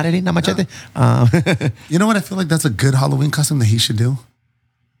Trejo? Not Eddie, not Machete. you know what? I feel like that's a good Halloween costume that he should do,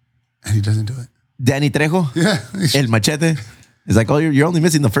 and he doesn't do it. Danny Trejo, Yeah. El Machete. It's like, oh, you're only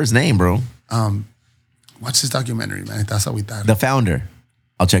missing the first name, bro. Watch this documentary, man. That's how we thought. The Founder.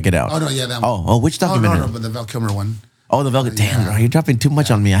 I'll check it out. Oh no, yeah, that one. Oh, which documentary? No, but the Val Kilmer one. Oh, the Velvet. Damn, bro, you're dropping too much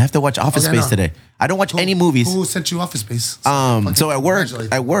on me. I have to watch Office Okay, Space no. today. I don't watch any movies. Who sent you Office Space? So at work,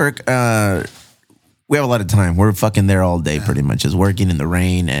 we have a lot of time. We're fucking there all day, pretty much, just working in the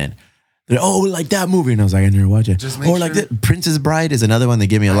rain. And they're like, oh, we like that movie, and I was like, I never watch it. Just make Or like sure- that Princess Bride is another one. They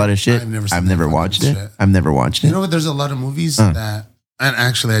give me a lot of shit. I've never seen I've that never fucking watched it. shit. I've never watched it. You know what? There's a lot of movies that, and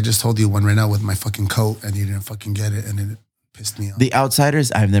actually, I just told you one right now with my fucking coat, and you didn't fucking get it, and it pissed me off. The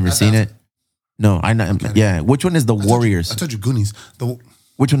Outsiders. I've never That's seen it. Outside- No, I know. Yeah, which one is the Warriors? I told you Goonies. The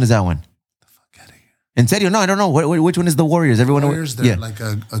Which one is that one? fuck out of here. In serio, no, I don't know. Which one is the Warriors? Everyone, Warriors. They're yeah. like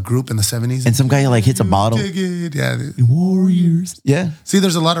a group in the 70s. And some guy like hits a bottle. Dig it. Yeah. Warriors. Yeah. See,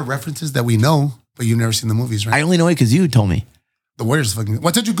 there's a lot of references that we know, but you've never seen the movies, right? I only know it because you told me. The Warriors fucking. Well,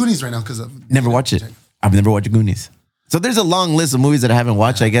 I told you Goonies right now because Never watched it. I've never watched Goonies. So there's a long list of movies that I haven't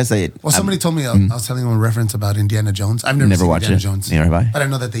watched. I guess Well, somebody told me I was telling them a reference about Indiana Jones. I've never Never seen watched Indiana it. Jones. Neither have I. But I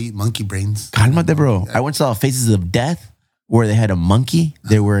know that they eat monkey brains. Calmate, bro. I once saw Faces of Death where they had a monkey.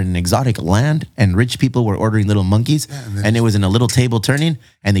 They were in an exotic land and rich people were ordering little monkeys. And it was in a little table turning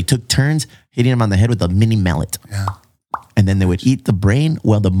and they took turns hitting them on the head with a mini mallet. Yeah. And then they would eat the brain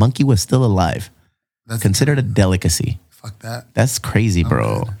while the monkey was still alive. That's considered a delicacy. Fuck that. That's crazy,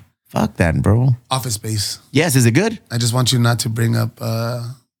 bro. Fuck that, bro. Office Space. Yes, is it good? I just want you not to bring up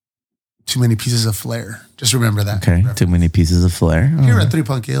too many pieces of flair. Just remember that. Okay, too many pieces of flair. Here at 3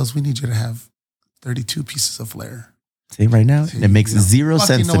 Punk Ales, we need you to have 32 pieces of flair. See, right now, it makes zero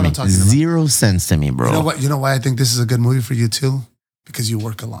sense to me. Zero sense to me, bro. You know what? You know why I think this is a good movie for you too? Because you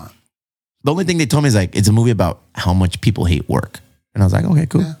work a lot. The only thing they told me is like, it's a movie about how much people hate work. And I was like, okay,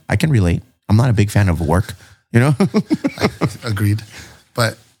 cool. Yeah. I can relate. I'm not a big fan of work, you know? Agreed.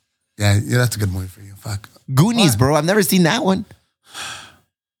 But yeah, that's a good movie for you. Fuck. Goonies, bro. I've never seen that one.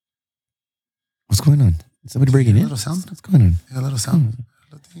 What's going on? Is somebody breaking in? A little sound? What's going on? Yeah, a little sound.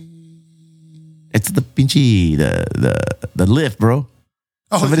 It's the pinchy, the lift, bro.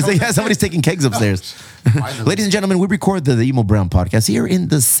 Oh, somebody's taking kegs upstairs. Ladies and gentlemen, we record the Emo Brown podcast here in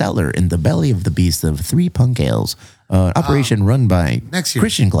the cellar, in the belly of the beast of 3 Punk Ales. Operation run by next year.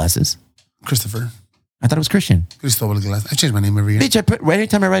 Christian Glasses. Christopher. I thought it was Christian. Cristobal Glasses. I change my name every year. Bitch,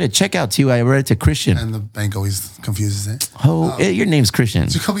 anytime I write a check out to you, I write it to Christian. And the bank always confuses it. Ho, your name's Christian.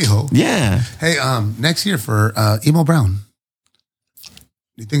 You call me Ho. Yeah. Hey, next year for Emo Brown,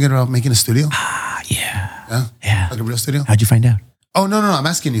 you thinking about making a studio? Yeah. Yeah? Like a real studio? How'd you find out? Oh, no. I'm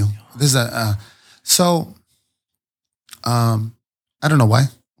asking you. This is I don't know why,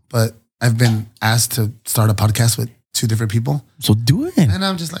 but I've been asked to start a podcast with 2 different people. So do it. And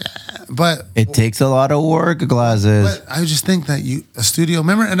I'm just like, but it takes a lot of work, Glasses. But I just think that a studio,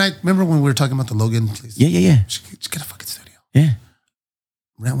 remember, and I remember when we were talking about the Logan place. Yeah. Just get a fucking studio. Yeah.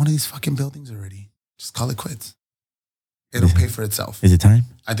 Rent one of these fucking buildings already. Just call it quits. It'll pay for itself. Is it time?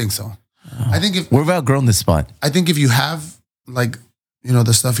 I think so. I think we've outgrown this spot. I think if you have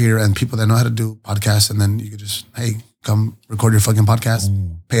the stuff here and people that know how to do podcasts, and then you could just, hey, come record your fucking podcast,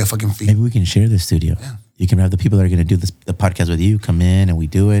 pay a fucking fee. Maybe we can share the studio. Yeah. You can have the people that are going to do the podcast with you come in and we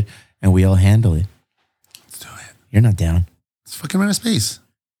do it and we all handle it. Let's do it. You're not down. Let's fucking rent a space.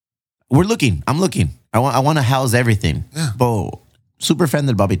 We're looking. I'm looking. I want to house everything. Yeah. Bo, super fan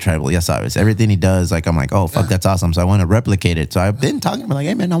of Bobby Tribal. Yes, I was. Everything he does, like I'm like, oh fuck, that's awesome. So I want to replicate it. So I've been talking to him like,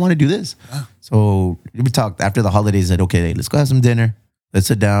 hey man, I want to do this. Yeah. So we talked after the holidays. Said, okay, let's go have some dinner. Let's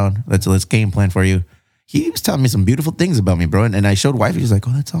sit down. Let's game plan for you. He was telling me some beautiful things about me, bro. And I showed wifey. She's like,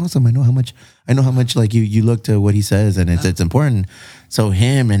 oh, that's awesome. I know how much like you look to what he says, and it's important. So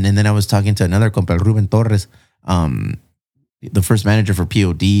him, and then I was talking to another compa, Ruben Torres, the first manager for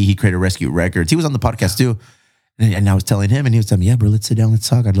POD. He created Rescue Records. He was on the podcast too. And I was telling him, and he was telling me, yeah, bro, let's sit down, let's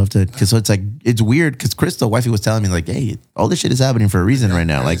talk. I'd love to. Because so it's like, it's weird because Crystal, wifey, was telling me like, hey, all this shit is happening for a reason right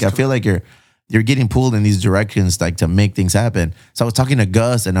now. Like, I feel like you're getting pulled in these directions like to make things happen. So I was talking to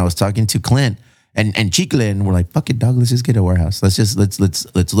Gus and I was talking to Clint and Chicle, and we're like, fuck it, dog, let's just get a warehouse.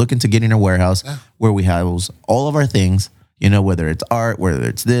 Let's look into getting a warehouse where we house all of our things, whether it's art, whether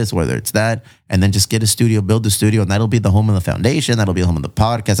it's this, whether it's that, and then just get a studio, build the studio, and that'll be the home of the foundation. That'll be the home of the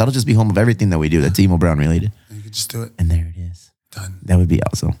podcast. That'll just be home of everything that we do that's Emo Brown related. And you could just do it. And there it is. Done. That would be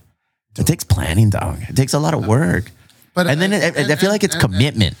awesome. It takes planning, dog. It takes a lot of work. But I feel like it's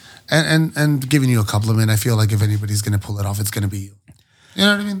commitment. And giving you a compliment, I feel like if anybody's going to pull it off, it's going to be you. You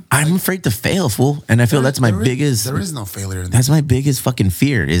know what I mean? I'm afraid to fail, fool. And I feel that's my biggest... There is no failure. That's my biggest fucking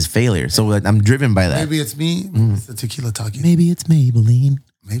fear is failure. So I'm driven by that. Maybe it's me. Maybe it's the tequila talking. Maybe it's Maybelline.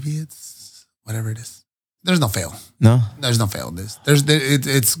 Maybe it's whatever it is. There's no fail. No? There's no fail in this.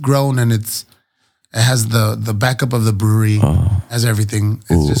 It's grown and it has the backup of the brewery. Has everything.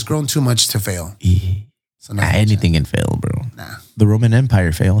 It's just grown too much to fail. So anything can fail, bro. Nah. The Roman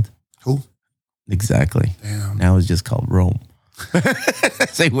Empire failed. Who? Exactly. Damn. Now it's just called Rome.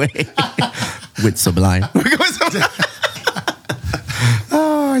 Say wait. With Sublime.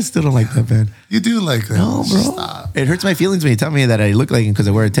 Oh, I still don't like that, man. You do like that. No, bro. Stop. It hurts my feelings when you tell me that I look like him because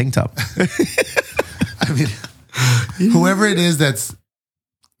I wear a tank top. I mean, whoever it is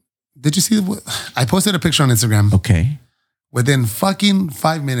did you see I posted a picture on Instagram. Okay. Within fucking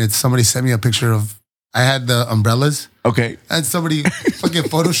 5 minutes, somebody sent me a picture of, I had the umbrellas. Okay. And somebody fucking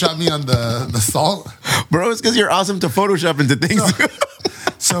photoshopped me on the salt. Bro, it's because you're awesome to Photoshop into things.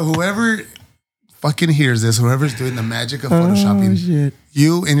 So whoever fucking hears this, whoever's doing the magic of Photoshopping,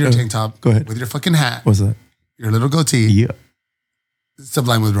 you in your tank top, go ahead, with your fucking hat. What's that? Your little goatee. Yeah.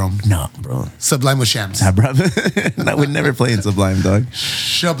 Sublime with Rome. No, bro. Sublime with Shams. Nah, bro. I would never play in Sublime, dog.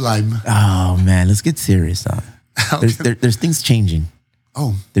 Sublime. Oh, man. Let's get serious, dog. There's things changing.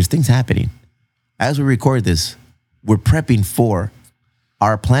 Oh. There's things happening. As we record this, we're prepping for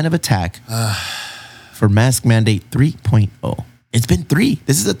our plan of attack for Mask Mandate 3.0. It's been 3.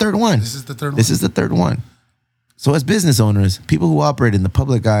 This is the third one. This is the third one. So as business owners, people who operate in the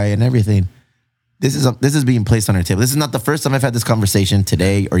public eye and everything, this is being placed on our table. This is not the first time I've had this conversation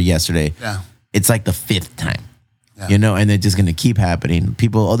today or yesterday. Yeah. it's like the 5th time. You know, and it's just going to keep happening.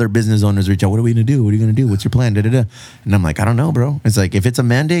 Other business owners reach out. What are we going to do? What are you going to do? What's your plan? Da-da-da. And I'm like, I don't know, bro. It's like, if it's a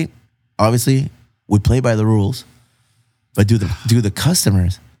mandate, obviously we play by the rules, but do the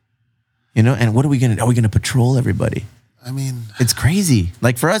customers, you know? And what are we going to patrol everybody? I mean, it's crazy.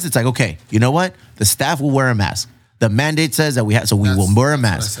 Like for us, it's like, okay, you know what? The staff will wear a mask. The mandate says that we have, so we will wear a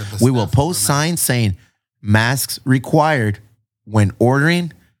mask. We will post signs saying masks required when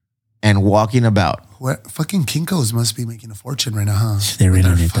ordering and walking about. Fucking Kinko's must be making a fortune right now, huh? They're in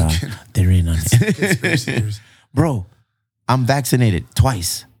on it, dog. They're in on it. Bro, I'm vaccinated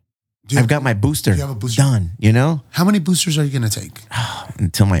twice. I've got my booster. You have a booster done, you know? How many boosters are you going to take?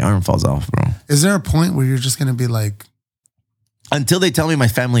 Until my arm falls off, bro. Is there a point where you're just going to be like... Until they tell me my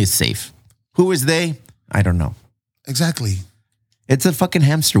family is safe. Who is they? I don't know. Exactly. It's a fucking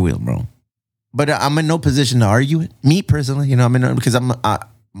hamster wheel, bro. But I'm in no position to argue it. Me personally, you know, because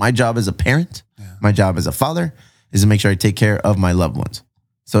my job as a parent, my job as a father is to make sure I take care of my loved ones.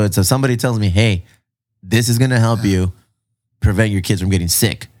 So it's if somebody tells me, hey, this is going to help you prevent your kids from getting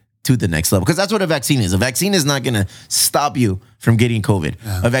sick to the next level. Because that's what a vaccine is. A vaccine is not going to stop you from getting COVID.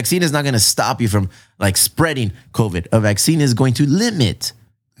 Yeah. A vaccine is not going to stop you from like spreading COVID. A vaccine is going to limit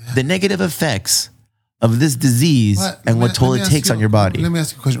the negative effects of this disease and what toll it takes on your body. Let me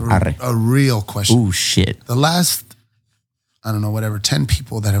ask you a question. A real question. Oh, shit. The last... I don't know, whatever, 10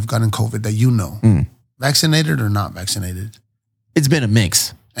 people that have gotten COVID that you know, vaccinated or not vaccinated? It's been a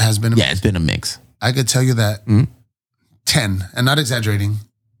mix. It has been a mix? Yeah, it's been a mix. I could tell you that 10, and not exaggerating,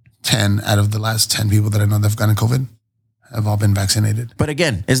 10 out of the last 10 people that I know that have gotten COVID have all been vaccinated. But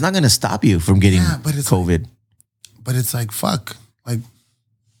again, it's not going to stop you from getting COVID. But it's like, fuck. Like,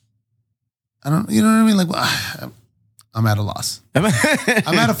 I don't, you know what I mean? Like, I'm at a loss. I'm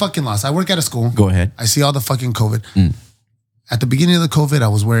at a fucking loss. I work at a school. Go ahead. I see all the fucking COVID. At the beginning of the COVID, I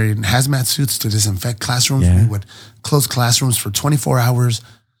was wearing hazmat suits to disinfect classrooms. We would close classrooms for 24 hours,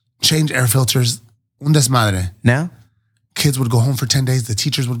 change air filters. Un desmadre. Now? Kids would go home for 10 days. The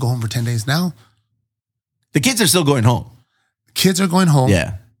teachers would go home for 10 days. Now? The kids are still going home. Kids are going home.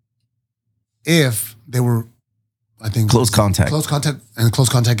 Yeah. If they were, I think... Close contact. Close contact. And close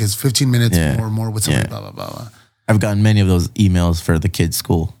contact is 15 minutes or more with somebody, blah, blah, blah, blah. I've gotten many of those emails for the kids'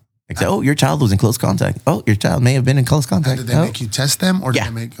 school. Like, oh, your child was in close contact. Oh, your child may have been in close contact. And did they make you test them or did they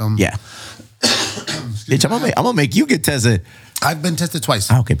make them? Yeah. Bitch, I'm going to make you get tested. I've been tested twice.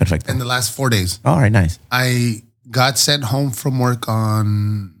 Okay, perfect. In the last 4 days. All right, nice. I got sent home from work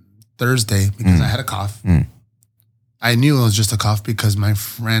on Thursday because I had a cough. I knew it was just a cough because my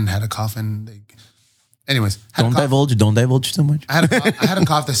friend had a cough and they... Anyways. Don't divulge too much. I had a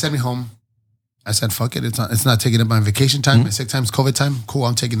cough. They sent me home. I said, fuck it. It's not taking up my vacation time, my sick time's COVID time. Cool,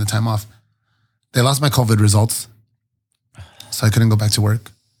 I'm taking the time off. They lost my COVID results. So I couldn't go back to work.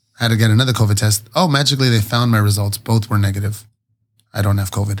 I had to get another COVID test. Oh, magically they found my results. Both were negative. I don't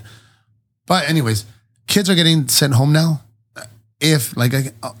have COVID. But anyways, kids are getting sent home now. If like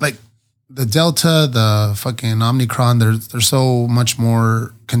the Delta, the fucking Omicron, they're so much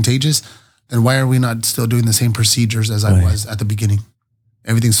more contagious. Then why are we not still doing the same procedures as I was at the beginning?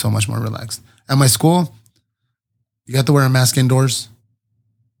 Everything's so much more relaxed. At my school, you have to wear a mask indoors,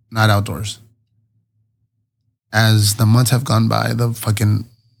 not outdoors. As the months have gone by,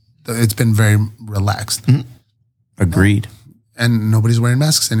 it's been very relaxed. Agreed. And nobody's wearing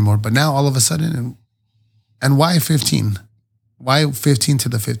masks anymore. But now all of a sudden, and why 15? Why 15 to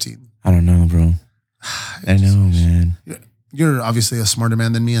the 15? I don't know, bro. I know, man. You're obviously a smarter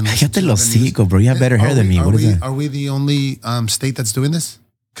man than me. Cállate los hocico, bro. You have better hair than me. What is that? Are we the only state that's doing this?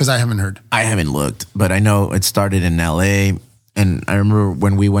 Because I haven't heard. I haven't looked, but I know it started in LA. And I remember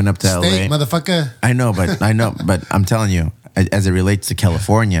when we went up to State, LA. Motherfucker. I know, but I'm telling you, as it relates to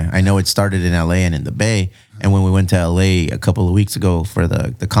California, I know it started in LA and in the Bay. And when we went to LA a couple of weeks ago for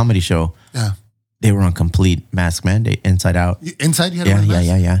the comedy show, they were on complete mask mandate, inside out. Inside, you had to wear a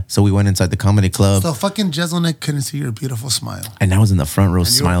mask? Yeah. So we went inside the comedy club. So fucking Jezelnik couldn't see your beautiful smile. And I was in the front row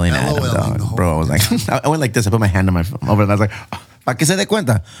smiling at him, dog. Bro, I was like, I went like this. I put my hand on my over and I was like, ¿pa que se dé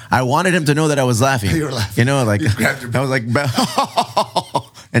cuenta? I wanted him to know that I was laughing. You were laughing. You know, like, I was like,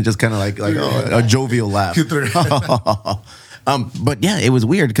 and just kind of like a jovial laugh. But yeah, it was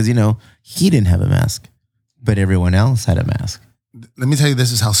weird because, you know, he didn't have a mask, but everyone else had a mask. Let me tell you,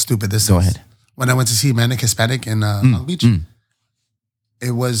 this is how stupid this is. Go ahead. When I went to see Manic Hispanic in Long Beach,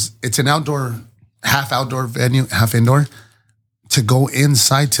 it's an half outdoor venue, half indoor. To go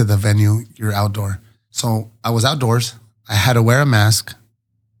inside to the venue, you're outdoor. So I was outdoors. I had to wear a mask,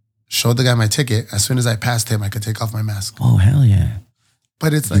 showed the guy my ticket. As soon as I passed him, I could take off my mask. Oh, hell yeah.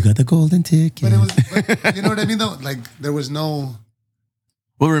 But it's like... You got the golden ticket. But you know what I mean, though? Like, there was no...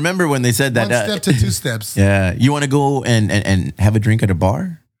 Well, remember when they said that? 1 step to 2 steps. Yeah. You want to go and have a drink at a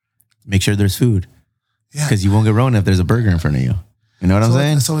bar? Make sure there's food. Yeah. Because you won't get Rona if there's a burger in front of you. You know what I'm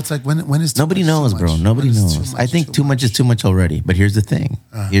saying? So it's like when is too Nobody much knows, too bro. much? Nobody When is knows. too much I think too much is too much already. But here's the thing.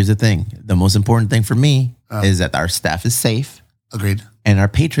 The most important thing for me is that our staff is safe. Agreed. And our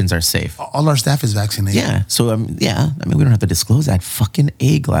patrons are safe. All our staff is vaccinated. Yeah. So, I mean, we don't have to disclose that. Fucking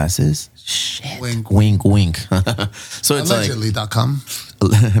A glasses. Shit. Wink. Wink, wink. So it's Allegedly.com. /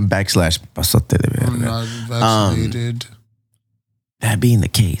 pasote de I'm verga. not vaccinated. That being the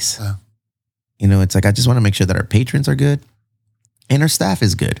case, it's like I just want to make sure that our patrons are good and our staff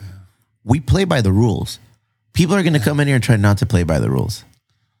is good. We play by the rules. People are going to come in here and try not to play by the rules.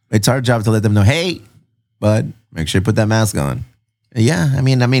 It's our job to let them know, hey, bud, make sure you put that mask on. Yeah, I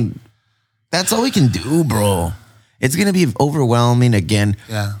mean, that's all we can do, bro. It's going to be overwhelming again.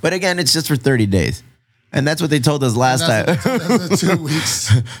 Yeah. But again, it's just for 30 days. And that's what they told us last time. That's 2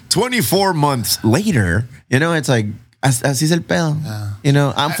 weeks. 24 months later, it's like, así es el pedo.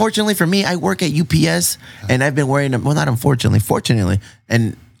 Yeah. Unfortunately for me, I work at UPS and I've been wearing them. Well, not unfortunately, fortunately.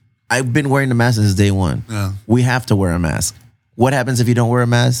 And I've been wearing the mask since day one. Yeah. We have to wear a mask. What happens if you don't wear a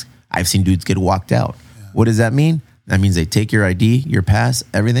mask? I've seen dudes get walked out. Yeah. What does that mean? That means they take your ID, your pass,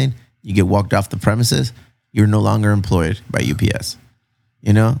 everything. You get walked off the premises. You're no longer employed by UPS.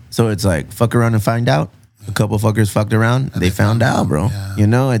 So it's like, fuck around and find out. A couple fuckers fucked around. They found out, bro.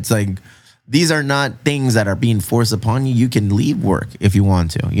 Yeah. It's like, these are not things that are being forced upon you. You can leave work if you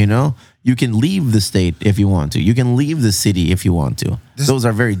want to, You can leave the state if you want to. You can leave the city if you want to. Those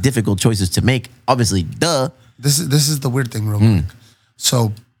are very difficult choices to make. Obviously, duh. This is the weird thing real quick.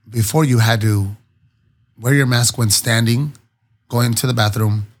 So before you had to wear your mask when standing, going to the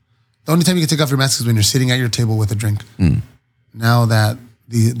bathroom. The only time you can take off your mask is when you're sitting at your table with a drink. Now that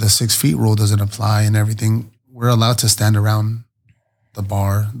the 6 feet rule doesn't apply and everything, we're allowed to stand around the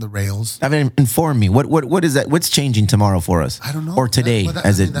bar, the rails. I mean, inform me. What is that? What's changing tomorrow for us? I don't know. Or today,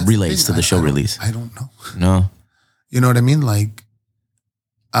 as it relates to the show release. I don't know. No. You know what I mean? Like,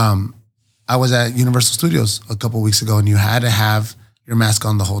 I was at Universal Studios a couple weeks ago, and you had to have your mask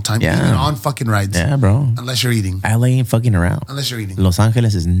on the whole time, even on fucking rides. Yeah, bro. Unless you're eating. LA ain't fucking around. Unless you're eating. Los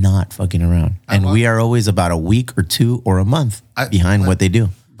Angeles is not fucking around. And we are always about a week or 2 or a month behind what they do.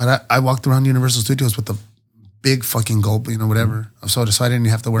 But I walked around Universal Studios with a big fucking gulp, whatever, of soda, so I didn't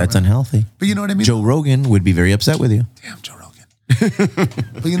have to wear That's unhealthy. But you know what I mean? Joe Rogan would be very upset with you. Damn, Joe Rogan.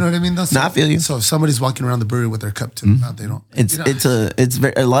 But you know what I mean, though? So, I feel you. So if somebody's walking around the brewery with their cup to the mouth, they don't. It's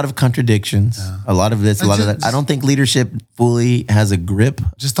a lot of contradictions. Yeah. A lot of this, a lot of that. I don't think leadership fully has a grip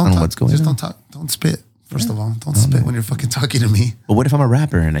on what's going on. Just don't talk. Don't spit. First of all, don't spit when you're fucking talking to me. But what if I'm a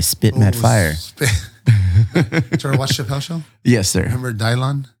rapper and I spit mad fire? Spit. Did you ever watch Chappelle Show? Yes, sir. Remember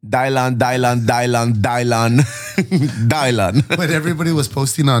Dylon? Dylon. When everybody was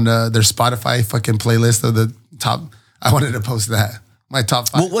posting on their Spotify fucking playlist of the top, I wanted to post that. My top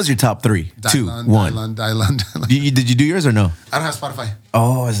 5. What was your top 3? Dylon, 2, 1. Dylon. Did you do yours or no? I don't have Spotify.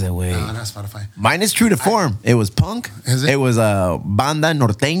 Oh, is that way? No, I don't have Spotify. Mine is true to form. It was punk. Is it? It was banda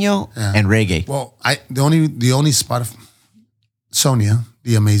norteño and reggae. Well, the only Spotify, Sonia,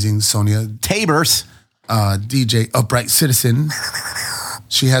 the amazing Sonia Tabers, DJ Upright Citizen.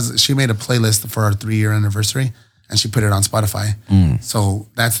 She made a playlist for our 3-year anniversary, and she put it on Spotify. So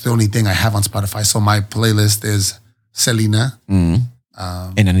that's the only thing I have on Spotify. So my playlist is Selena.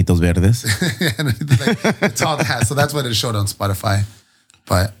 Enanitos Verdes. It's all that. So that's what it showed on Spotify.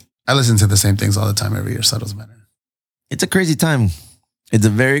 But I listen to the same things all the time every year, so it doesn't matter. It's a crazy time. It's a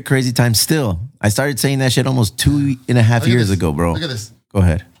very crazy time still. I started saying that shit almost 2.5 years ago, bro. Look at this. Go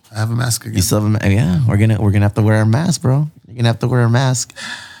ahead. I have a mask again. You still have a mask? Yeah, we're gonna have to wear our mask, bro. You're gonna have to wear a mask.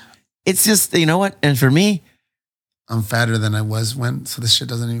 It's just, you know what? And for me, I'm fatter than I was so this shit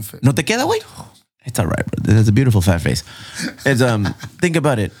doesn't even fit. No te queda, güey? It's all right, bro. It's a beautiful fat face. It's think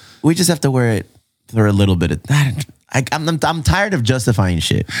about it. We just have to wear it for a little bit of that. I'm tired of justifying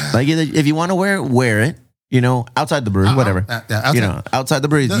shit. Like, if you want to wear it. Outside the brewery, whatever. Outside the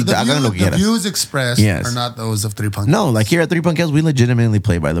brewery. The views expressed are not those of 3 Punk Hells. No, like here at 3 Punk Hells, we legitimately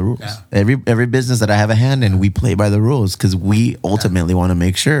play by the rules. Yeah. Every business that I have a hand in, we play by the rules because we ultimately want to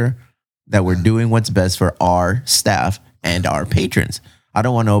make sure that we're doing what's best for our staff and our patrons. I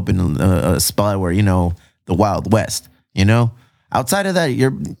don't want to open a spot where, the Wild West, Outside of that,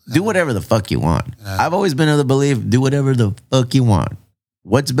 do whatever the fuck you want. Yeah. I've always been of the belief, do whatever the fuck you want.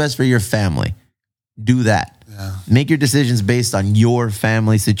 What's best for your family? Do that. Yeah. Make your decisions based on your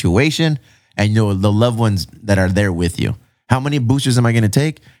family situation and the loved ones that are there with you. How many boosters am I going to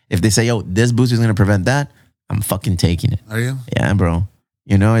take? If they say, this booster is going to prevent that, I'm fucking taking it. Are you? Yeah, bro.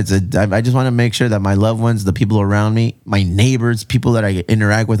 You know, I just want to make sure that my loved ones, the people around me, my neighbors, people that I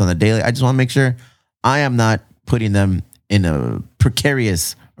interact with on the daily, I just want to make sure I am not putting them in a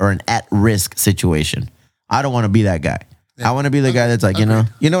precarious or an at-risk situation. I don't want to be that guy. Yeah. I want to be the guy that's like, you know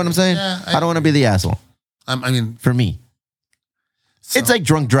what I'm saying? Yeah, I don't want to be the asshole. I mean, for me, it's like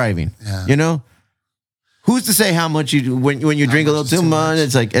drunk driving. Yeah. You know, who's to say how much you when you drink a little too much?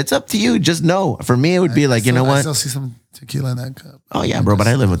 It's like it's up to you. Just know. For me, it would be like, you know what? I still see some tequila in that cup. Oh yeah, bro. But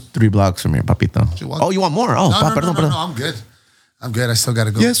I live with 3 blocks from here, papito. Oh, you want more? Oh, perdón. No, I'm good. I'm good. I still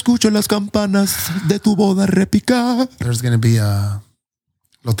gotta go. Ya escucho las campanas de tu boda repicar. There's gonna be a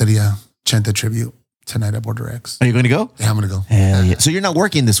Loteria Chente tribute tonight at Border X. Are you going to go? Yeah, I'm going to go. Hell yeah. So you're not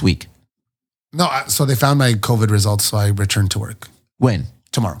working this week? No, so they found my COVID results, so I returned to work. When?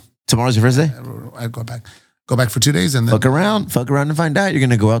 Tomorrow. Tomorrow's your first day? I go back for 2 days and then... Fuck around and find out. You're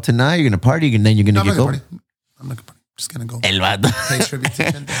going to go out tonight, you're going to party, and then you're going to get going. I'm not going to party. I'm just going to go. El vato. Pay tribute to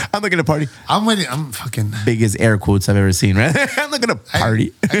Chente. I'm not going to party. I'm waiting. I'm fucking... Biggest air quotes I've ever seen, right? I'm not going to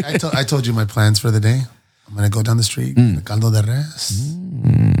party. I told you my plans for the day. I'm going to go down the street, caldo de res.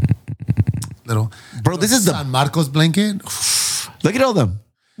 Bro, this is the San Marcos blanket. Look at all them.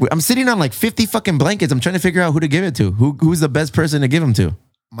 I'm sitting on like 50 fucking blankets. I'm trying to figure out who to give it to. Who's the best person to give them to?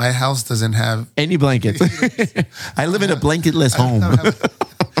 My house doesn't have any blankets. I live in a blanketless home.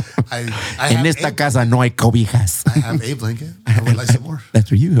 En esta casa no hay cobijas. I have a blanket. I would like some more. That's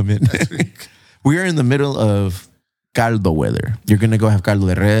where you come in. We are in the middle of caldo weather. You're going to go have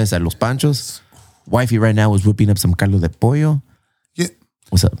caldo de res at Los Panchos. Wifey right now is whipping up some caldo de pollo. Yeah.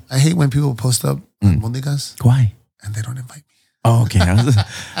 What's up? I hate when people post up albóndigas. Why? And they don't invite me. Oh, okay.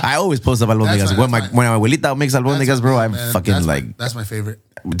 I always post up albóndigas. When my abuelita makes albóndigas, bro, I'm fucking like... That's my favorite.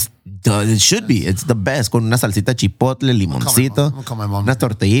 It should be. It's the best. Con una salsita chipotle, limoncito, I'm gonna call my mom. Unas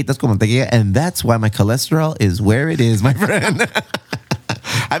tortillitas con mantequilla. And that's why my cholesterol is where it is, my friend.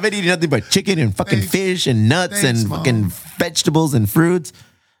 I've been eating nothing but chicken and fucking fish and nuts and fucking vegetables and fruits.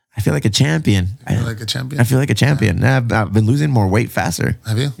 I feel like a champion. You feel like a champion? I feel like a champion. Yeah. I've been losing more weight faster.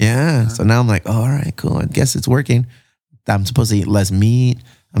 Have you? Yeah. So now I'm like, oh, all right, cool. I guess it's working. I'm supposed to eat less meat.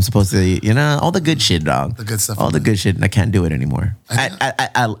 I'm supposed to eat, all the good shit, dog. The good stuff. All the good shit. And I can't do it anymore.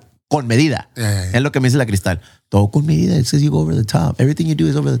 Con medida. Yeah. Es lo que me dice la Cristal. Todo con medida. It says you go over the top. Everything you do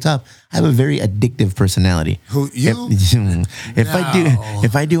is over the top. I have a very addictive personality. Who, you?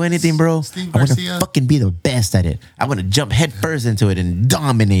 If I do anything, bro, I want to fucking be the best at it. I want to jump head first into it and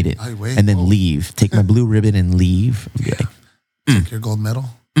dominate it. And then leave. Take my blue ribbon and leave. Take your gold medal.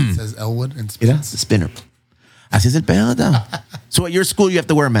 It says Elwood and Mira, the spinner. Así es el pedo. So at your school, you have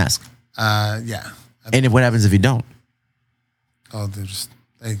to wear a mask. Yeah. And what happens if you don't? Oh,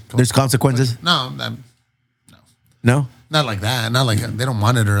 there's consequences? No. No? Not like that. Not like they don't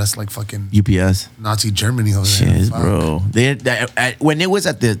monitor us like fucking UPS. Nazi Germany over there. Jeez, bro. When it was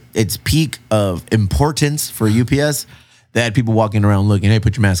at its peak of importance for UPS, they had people walking around looking, hey,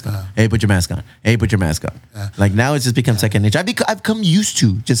 put your mask on. Hey, put your mask on. Hey, put your mask on. Yeah. Like now it's just become second nature. I've come used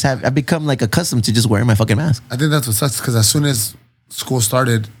to I've become like accustomed to just wearing my fucking mask. I think that's what sucks because as soon as school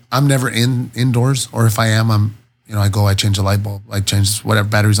started, I'm never indoors, or if I am, I change a light bulb, I change whatever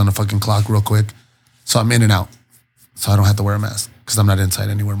batteries on the fucking clock real quick. So I'm in and out. So I don't have to wear a mask because I'm not inside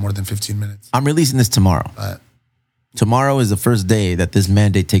anywhere more than 15 minutes. I'm releasing this tomorrow. Tomorrow is the first day that this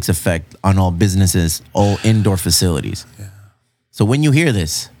mandate takes effect on all businesses, all indoor facilities. Yeah. So when you hear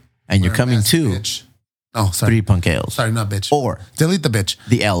this and you're coming to bitch. Oh, sorry. 3 Punk Ales. Sorry, not bitch. Or delete the bitch.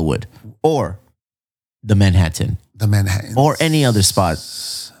 The Elwood. Or the Manhattan. The Manhattan. Or any other spot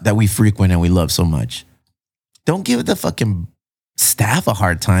that we frequent and we love so much. Don't give the fucking staff a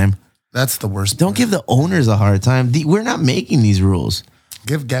hard time. That's the worst. Don't give the owners a hard time. We're not making these rules.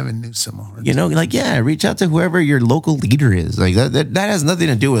 Give Gavin Newsom a hard time. Reach out to whoever your local leader is. Like that has nothing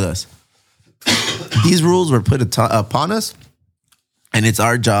to do with us. These rules were put upon us, and it's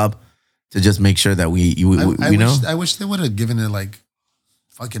our job to just make sure that we know. I wish they would have given it like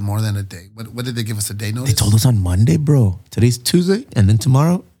fucking more than a day. What did they give us, a day notice? They told us on Monday, bro. Today's Tuesday, and then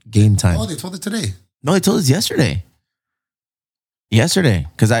tomorrow, game time. Oh, they told it today. No, they told us yesterday.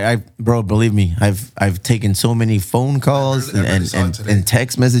 Because bro, believe me, I've taken so many phone calls and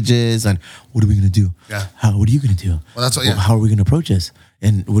text messages and what are we gonna do? Yeah. What are you gonna do? Well, that's what. Yeah. How are we gonna approach this?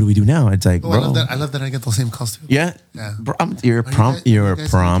 And what do we do now? It's like, bro. I love that I get those same calls too. Yeah. Yeah. Bro, you're a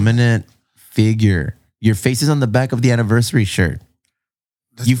prominent figure. Your face is on the back of the anniversary shirt.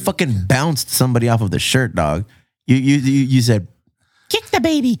 You fucking bounced somebody off of the shirt, dog. You said, kick the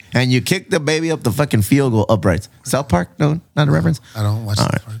baby. And you kicked the baby up the fucking field goal uprights. South Park? No, not a reference? I don't watch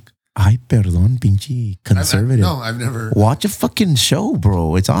South Park. Ay, perdón, pinche conservative. I've never. Watch a fucking show,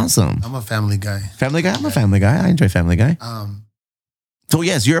 bro. It's awesome. I'm a Family Guy. Family Guy? I'm a Family Guy. I enjoy Family Guy. So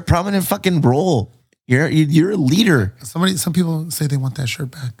yes, you're a prominent fucking role. You're a leader. Some people say they want that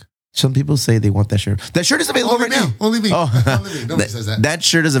shirt back. Some people say they want that shirt. That shirt is available Only right now. Only me. Oh. Only me. Nobody says that. That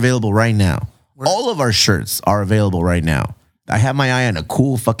shirt is available right now. All of our shirts are available right now. I have my eye on a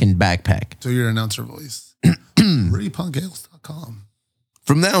cool fucking backpack. So your announcer voice. 3punkales.com.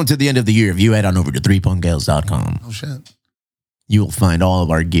 From now until the end of the year, if you head on over to 3punkales.com, Oh shit. you will find all of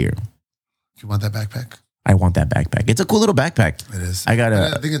our gear. You want that backpack? I want that backpack. It's a cool little backpack. It is. I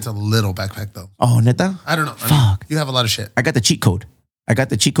think it's a little backpack though. Oh, neta? I don't know. Fuck. You have a lot of shit. I got the cheat code. I got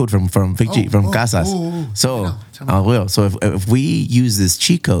the cheat code from Casas. So I will. So if we use this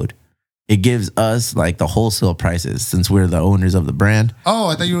cheat code, it gives us like the wholesale prices since we're the owners of the brand. Oh,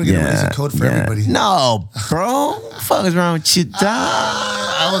 I thought you were going to release a code for everybody. No, bro. Fuck is wrong with you, dog?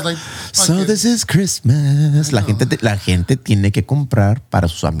 I was like, so this is Christmas. La gente tiene que comprar para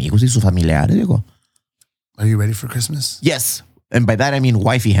sus amigos y sus familiares. Digo. Are you ready for Christmas? Yes. And by that, I mean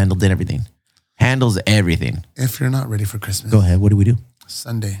wifey handled everything. Handles everything. If you're not ready for Christmas. Go ahead. What do we do?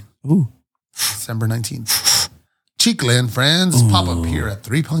 Sunday. Ooh. December 19th. Chicle and friends pop up here at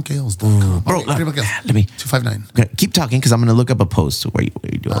 3punkales.com. Bro, okay, 3punkales. Let me 259. Okay, keep talking because I'm going to look up a post where you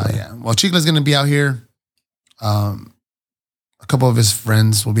do all that. Yeah. Well, Chicle's going to be out here. A couple of his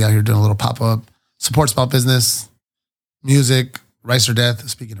friends will be out here doing a little pop-up. Support small business, music, Rice or Death.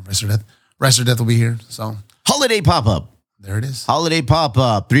 Speaking of Rice or Death will be here. So Holiday pop-up. there it is. Holiday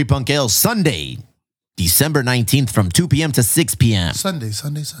pop-up. 3 Punk Ales Sunday, December 19th from 2 p.m. to 6 p.m. Sunday.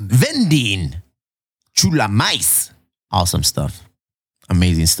 Vending. Chula Mais. Awesome stuff.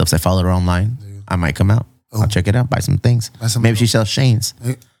 Amazing stuff. So I follow her online. I might come out. I'll check it out. Buy some things. Maybe she sells chains.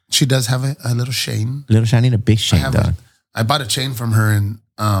 She does have a little chain. Little shiny and a big chain, dog. I bought a chain from her and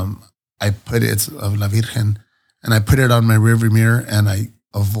I put it's of La Virgen and I put it on my rearview mirror and I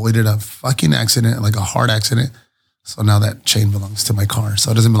avoided a fucking accident, like a hard accident. So now that chain belongs to my car.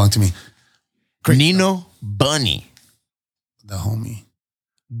 So it doesn't belong to me. Great. Nino Bunny. The homie.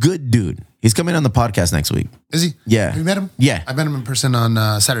 Good dude. He's coming on the podcast next week. Is he? Yeah. Have you met him? Yeah. I met him in person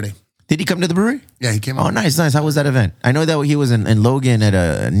on Saturday. Did he come to the brewery? Yeah, he came Oh, out. nice. How was that event? I know that he was in Logan at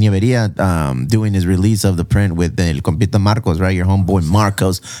a Nieveria doing his release of the print with El Compita Marcos, right? Your homeboy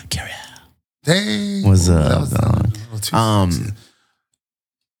Marcos. Carry out. Hey. What's that up, was dog? a little too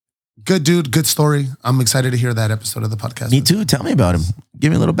good dude, good story. I'm excited to hear that episode of the podcast. Me too. Tell me about him.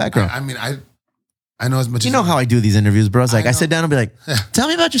 Give me a little background. I mean, I know as much You as know how I do these interviews, bro. It's like I know. sit down and be like, tell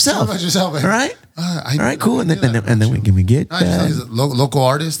me about yourself. Tell me about yourself, man. All right? All right, cool. And then we get that. He's a local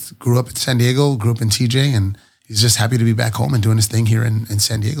artist, grew up in San Diego, grew up in TJ, and he's just happy to be back home and doing his thing here in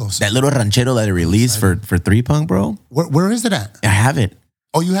San Diego. So, That little ranchero that I released for 3 Punk, bro. where is it at? I have it.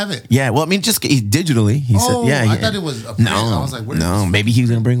 Oh, you have it? Yeah, well, I mean, just digitally. He said, yeah. I thought it was a print. I was like, no, maybe he's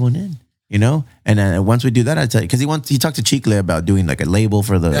gonna bring one in. You know, and then once we do that, I tell you, because he talked to Chicle about doing like a label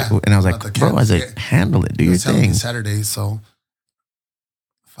for the, and I was like, bro, I was like, handle it, do your thing. Saturday, so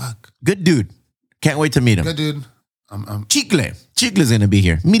fuck. Good dude, can't wait to meet him. Good dude. Chicle's gonna be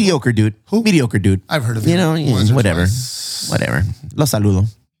here. Mediocre dude. Who? Mediocre dude. I've heard of him. You know, Once or whatever, twice. whatever. Lo saludo.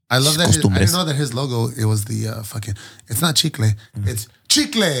 I love that. I Costumbres. didn't know that his logo. It was the fucking. It's not Chicle. It's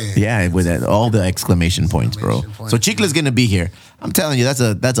Chicle. Yeah, with all the exclamation points, bro. Exclamation points. So Chicle's gonna be here. I'm telling you, that's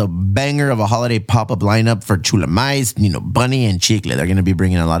a banger of a holiday pop-up lineup for Chula Mais, Bunny, and Chicle. They're gonna be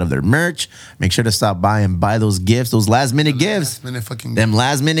bringing a lot of their merch. Make sure to stop by and buy those gifts, those last-minute gifts. Them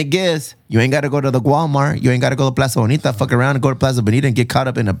last-minute gifts. You ain't gotta go to the Walmart. You ain't gotta go to Plaza Bonita. Fuck around and go to Plaza Bonita and get caught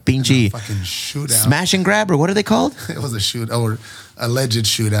up in a pinchy fucking shootout. smash and grab, or what are they called? It was a alleged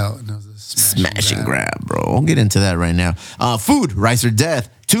shootout. And it was a Smash and grab, bro. We'll get into that right now. Food, Rice or Death,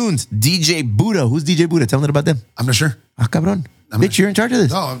 Tunes, DJ Buddha. Who's DJ Buddha? Tell me about them. I'm not sure. Ah, cabron. Bitch, you're in charge of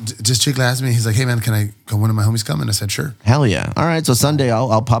this. No, just Chicle asked me. He's like, "Hey man, can I go? One of my homies coming?" I said, "Sure." Hell yeah. All right. So Sunday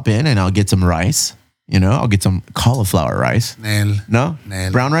I'll pop in and I'll get some rice. I'll get some cauliflower rice. Nail. No?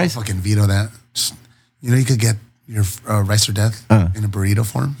 Nail. Brown rice? I'll fucking veto that. Just, you could get your Rice or Death in a burrito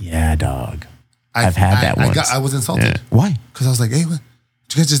form. Yeah, dog. I've had that once. I was insulted. Yeah. Why? Because I was like, "Hey, what?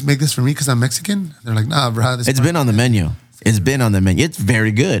 Did you guys just make this for me because I'm Mexican?" They're like, "Nah, bro. It's been on the menu. It's been on the menu. It's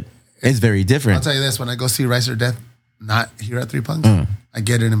very good. It's very different. I'll tell you this: when I go see Rice or Death, not here at 3 Punks, I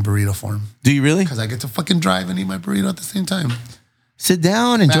get it in burrito form Do you really? because I get to fucking drive and eat my burrito at the same time. Sit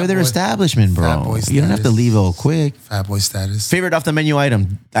down, enjoy their boy. establishment, Fat bro. boy You don't have to status. leave all quick. Fat boy status. Favorite off the menu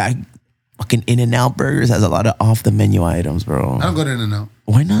item? Fucking In-N-Out Burgers has a lot of off the menu items, bro. I don't go to In-N-Out.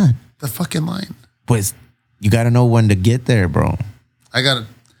 Why not? The fucking line. Pues you got to know when to get there, bro. I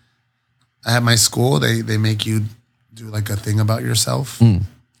have my school. They make you do like a thing about yourself.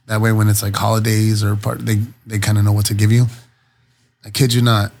 That way, when it's like holidays or they kind of know what to give you. I kid you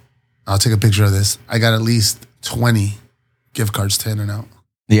not. I'll take a picture of this. I got at least 20 gift cards to In-N-Out.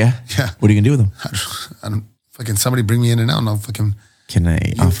 Yeah? Yeah. What are you going to do with them? I don't fucking somebody bring me In-N-Out and I'll fucking. Can I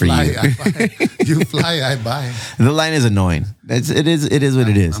offer fly, you? I buy. You fly, I buy. The line is annoying. It is what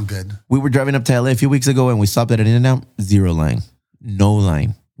it is. I'm good. We were driving up to LA a few weeks ago and we stopped at an In-N-Out. 0 line. No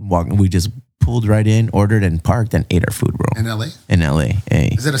line. We just pulled right in, ordered and parked and ate our food, bro. In LA? In LA.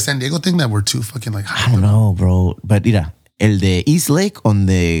 Hey. Is it a San Diego thing that we're too fucking like I don't know, bro. But mira, el de East Lake on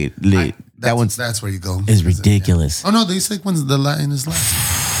the that's where you go. is ridiculous. Yeah. Oh no, the East Lake one's the line is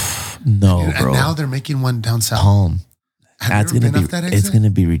less. No, and bro. now they're making one down south. Palm. Have you ever been off that exit? It's gonna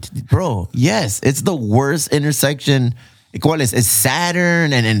be bro. Yes, it's the worst intersection. ¿Cuál es? It's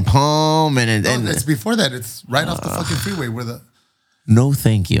Saturn and Palm and it's before that. It's right off the fucking freeway where the. No,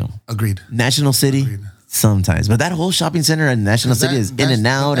 thank you. Agreed. National City. Agreed. Sometimes, but that whole shopping center in National City is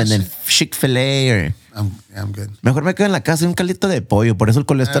In-N-Out and then Chick-fil-A or. I'm good. Mejor me quedo en la casa de un caldito de pollo. Por eso el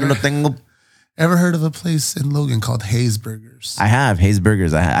colesterol lo tengo. Ever heard of a place in Logan called Hayes Burgers? I have Hayes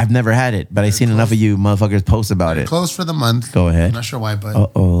Burgers. I've never had it, but I've seen enough of you motherfuckers post about it. Closed for the month. Go ahead. I'm not sure why,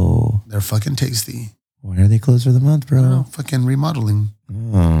 but they're fucking tasty. Why are they closed for the month, bro? Oh, fucking remodeling.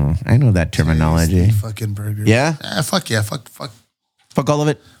 Oh, I know that terminology. Tasty fucking burgers. Yeah? Fuck yeah. Fuck. Fuck all of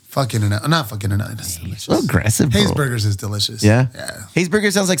it. Fuck In-N-Out. Not fucking In-N-Out. That's delicious. So aggressive, bro. Hayes Burgers is delicious. Yeah? Yeah. Hayes Burger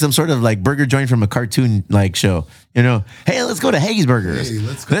sounds like some sort of like burger joint from a cartoon like show. You know, hey, let's go to Hayes Burgers. Hey,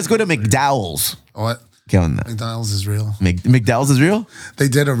 let's go to McDowell's. What? ¿Qué onda? McDonald's is real. McDowell's is real? They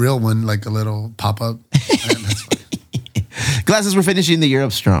did a real one, like a little pop-up. Glasses, we're finishing the year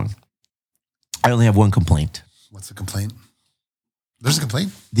up strong. I only have one complaint. What's the complaint? There's a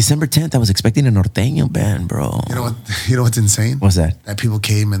complaint? December 10th, I was expecting a norteño band, bro. You know what? You know what's insane? What's that? That people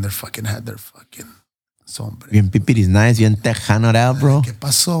came and had their fucking sombre. Bien pipiris nice, bien tejano out, bro. ¿Qué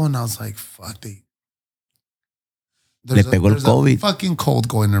pasó? And I was like, fuck, Le pegó el COVID. A fucking cold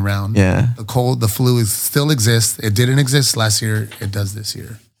going around. Yeah. The flu still exists. It didn't exist last year. It does this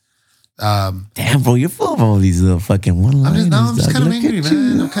year. Damn, bro, you're full of all these little fucking one-liners. I'm just kind of angry,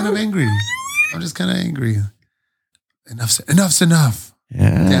 man. I'm kind of angry. I'm just kind of angry. Enough's enough.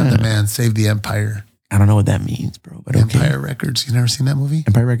 Yeah. Damn the man saved the empire. I don't know what that means, bro. But okay. Empire Records. You never seen that movie?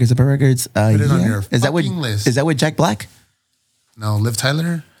 Empire Records. Put it on your is that with list. Is that with Jack Black? No, Liv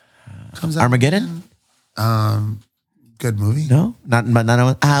Tyler comes out. Armageddon. Good movie. No, not.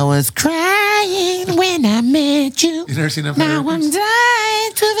 I was crying when I met you. You never seen Empire Now Records? I'm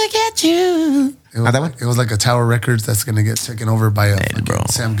dying to forget you. It was like a Tower Records that's gonna get taken over by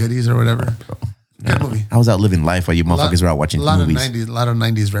Sam Goodies or whatever. Good movie. I was out living life while you motherfuckers were out watching movies. A lot of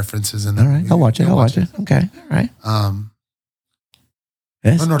 90s references in that. All right, I'll watch it. Okay, all right.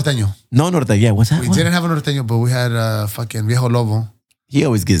 Yes? No norteño. No norteño. Yeah, what's that? We didn't have a norteño, but we had fucking Viejo Lobo. He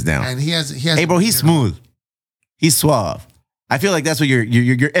always gets down. And he has. Hey, bro, he's smooth. He's suave. I feel like that's what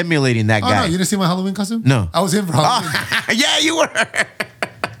you're emulating that guy. Oh no, you didn't see my Halloween costume? No, I was in for Halloween. Oh, yeah, you were.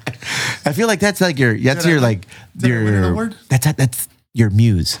 I feel like that's like your that's your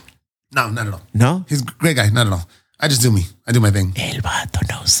muse. No, not at all. No? He's a great guy. Not at all. I just do me. I do my thing. El vato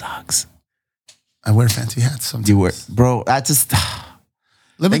no sucks. I wear fancy hats sometimes. You wear, bro, I just...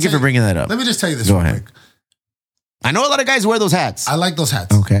 Thank you for bringing that up. Let me just tell you this Go real ahead. quick. I know a lot of guys wear those hats. I like those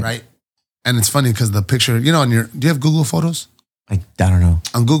hats. Okay. Right? And it's funny because the picture, you know, do you have Google Photos? I don't know.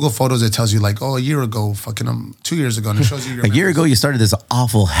 On Google Photos, it tells you like, a year ago, 2 years ago, and it shows you your A year ago, you started this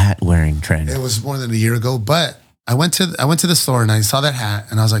awful hat wearing trend. It was more than a year ago, but I went to the store and I saw that hat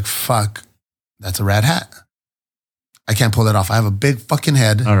and I was like, fuck, that's a rad hat. I can't pull that off. I have a big fucking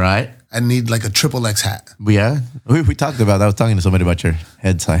head. All right. I need like a XXX hat. Yeah. We talked about that. I was talking to somebody about your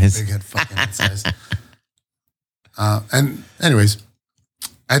head size. Big head, fucking head size. And anyways,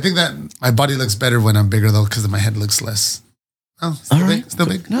 I think that my body looks better when I'm bigger though, because my head looks less. Oh, still big? Still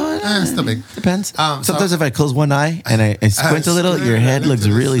big? No, still big. Depends. Sometimes if I close one eye and I squint a little, your head looks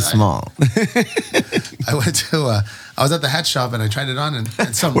really small. I went to, I was at the hat shop and I tried it on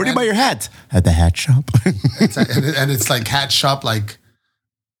and some. Where do you buy your hat? At the hat shop. and it's like hat shop, like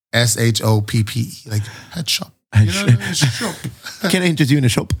SHOPPE, like hat shop. You know what I mean? Shop. Can I interest you in a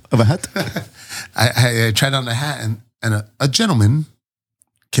shop of a hat? I tried on the hat and a gentleman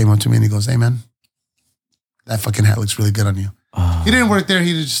came up to me and he goes, "Hey man, that fucking hat looks really good on you." He didn't work there.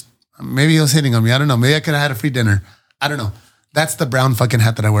 He just, maybe he was hitting on me. I don't know. Maybe I could have had a free dinner. I don't know. That's the brown fucking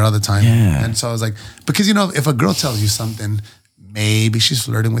hat that I wear all the time. Yeah. And so I was like, because you know, if a girl tells you something, maybe she's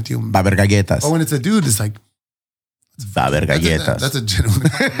flirting with you. Va a haber galletas. But when it's a dude, it's like, Va a haber galletas. that's a genuine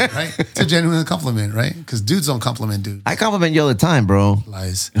compliment, right? It's a genuine compliment, right? Because dudes don't compliment dudes. I compliment you all the time, bro.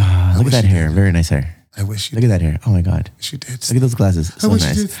 Lies. Look at that hair. Very nice hair. I wish you Look at that hair. Oh my God. She did. Look at those glasses. So wish you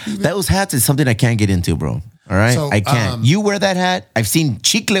nice. did, Steven. Those hats is something I can't get into, bro. All right, So, I can't. You wear that hat. I've seen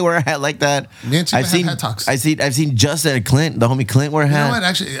Chicle wear a hat like that. Me and Chicle I've have seen hat talks. I've seen Justin and Clint, the homie Clint, wear a You hat. know what?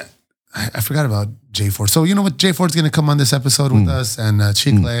 Actually, I forgot about Jay Ford. So you know what? Jay Ford's going to come on this episode with us, and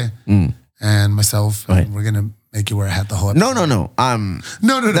Chicle and myself. Right. And we're going to make you wear a hat the whole episode. No.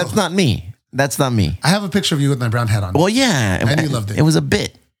 No. That's not me. That's not me. I have a picture of you with my brown hat on. Well, yeah, And you loved it. It was a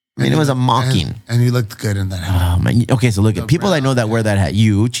bit. I mean, it was a mocking. And you looked good in that hat. Oh, man. Okay, so look at people I know that wear that hat.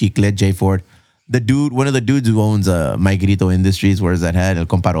 You, Chicle, Jay Ford, the dude, one of the dudes who owns My Grito Industries wears that hat. El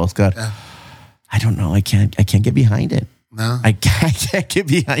compa Oscar. Yeah. I don't know. I can't get behind it. No. I can't get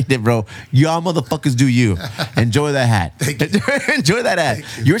behind it, bro. Y'all motherfuckers do you. Enjoy that hat. Enjoy that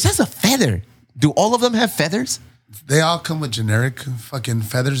hat. Yours has a feather. Do all of them have feathers? They all come with generic fucking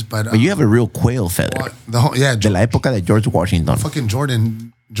feathers, but You have a real quail feather. De la época de George Washington. fucking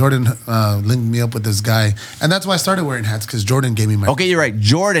Jordan linked me up with this guy, and that's why I started wearing hats because Jordan gave me my. Okay, you're right.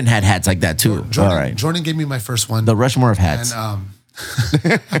 Jordan had hats like that too. Jordan, All right. Jordan gave me my first one. The Rushmore of hats. And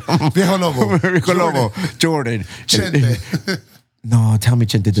Viejo Lobo. Rico Lobo. Jordan. Chente. No, tell me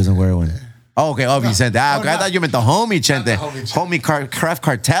Chente doesn't wear one. Oh, okay, Vicente. I thought you meant the homie Chente. the homie Chente. Homie Craft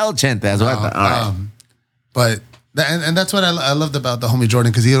Cartel Chente. That's what I thought. All right. But and that's what I loved about the homie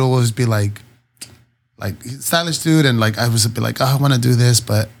Jordan because he'd always be like stylish dude, and like I was a bit like, oh, I want to do this,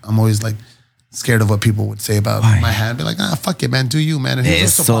 but I'm always like scared of what people would say about my hat. Be like, fuck it, man, do you, man? And he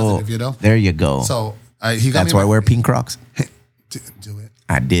was so positive, you know. There you go. So he got That's me why I wear pink Crocs. do it.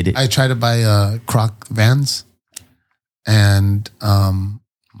 I did it. I tried to buy Croc Vans, and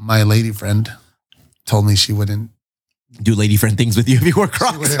my lady friend told me she wouldn't do lady friend things with you if you wear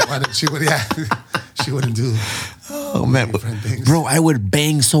Crocs. She wouldn't do. Oh man, things. bro, I would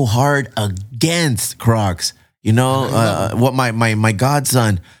bang so hard against Crocs. You know what? My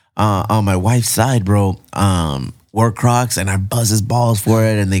godson on my wife's side, bro, wore Crocs, and I buzzed his balls for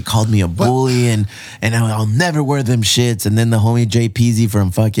it, and they called me a bully, and I'll never wear them shits. And then the homie Jay Peasy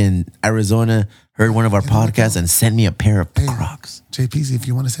from fucking Arizona heard one of our podcasts and sent me a pair of Crocs. JPZ, if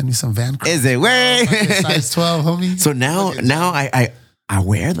you want to send me some Van Crocs. Is it way? Size 12, homie. So now I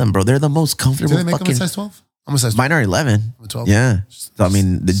wear them, bro. They're the most comfortable. Do they make them a size 12? I'm a size 12. Mine are 11. 12. Yeah. So I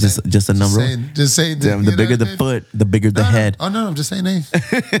mean, just a number. Just saying. The bigger the foot, the bigger the head. Oh no, I'm just saying, hey.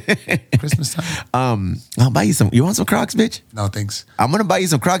 Christmas time. I'll buy you some. You want some Crocs, bitch? No, thanks. I'm gonna buy you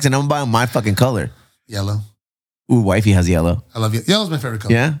some Crocs, and I'm gonna buy them my fucking color. Yellow. Ooh, wifey has yellow. I love yellow. Yellow's my favorite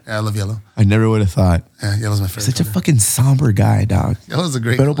color. Yeah? I love yellow. I never would have thought. Yeah, yellow's my favorite Such a color. fucking somber guy, dog. Yellow's a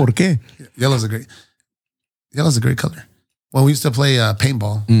great Pero color. por qué? Yellow's a great color. When we used to play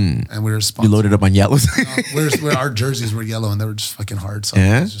paintball, and we were You sponsored. loaded up on yellows. Where our jerseys were yellow, and they were just fucking hard. So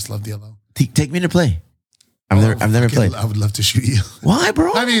Yeah? I just loved yellow. Take me to play. I've never played. I would love to shoot you. Why,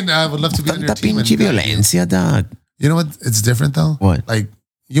 bro? I mean, I would love to be on your Tanta team. pinche violencia, dog. You know what? It's different though. What? Like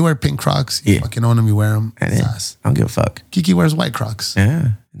you wear pink Crocs, you Yeah. fucking own them, you wear them. I don't give a fuck. Kiki wears white Crocs, Yeah.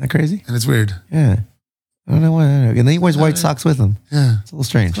 Isn't that crazy? and it's weird. Yeah. I don't know why. And then he wears white socks with them. Yeah, It's a little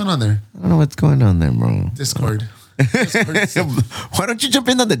strange. what's going on there? I don't know what's going on there, bro. Discord. Why don't you jump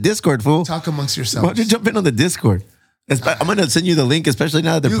in on the Discord, fool? Talk amongst Why yourselves. don't you jump in on the Discord? I'm going to send you the link, especially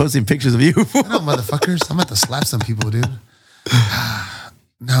now that they're posting pictures of you. I know, motherfuckers. I'm about to slap some people, dude.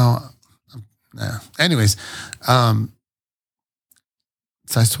 No. Nah. Anyways,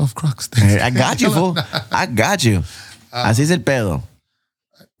 size 12 Crocs. I got you, fool. I got you. Así es el pedo.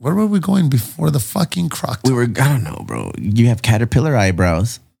 Where were we going before the fucking Croc? I don't know, bro. You have caterpillar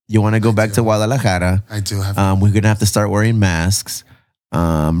eyebrows. You want to go back to Guadalajara. I do have. We're going to have to start wearing masks.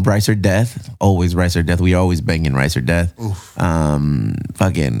 Rice or death. Always rice or death. We always bang in rice or death.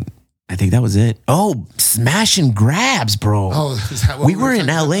 Fucking, I think that was it. Oh, smash and grabs, bro. Oh, is that what we were in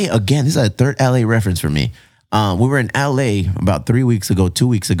LA again. This is a third LA reference for me. We were in LA about 2 weeks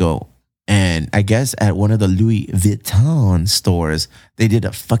ago. And I guess at one of the Louis Vuitton stores, they did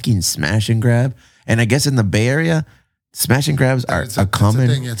a fucking smash and grab. And I guess in the Bay Area, smash and grabs are a common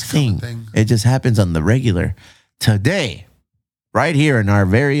thing. It just happens on the regular. Today, right here in our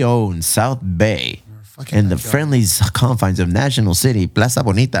very own South Bay, in the friendly confines of National City, Plaza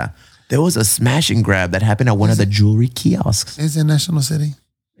Bonita, there was a smash and grab that happened at one of the jewelry kiosks. Is it National City?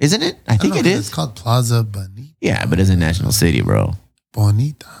 Isn't it? I think it is. It's called Plaza Bonita. Yeah, but it's in National City, bro.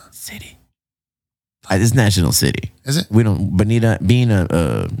 Bonita. City. It's National City. Is it? We don't Bonita being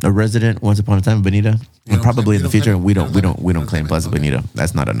a resident once upon a time in Bonita, and probably in the future we don't claim Plaza Bonita.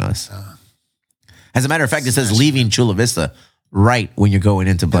 That's not on us. As a matter of fact, it says leaving Chula Vista right when you're going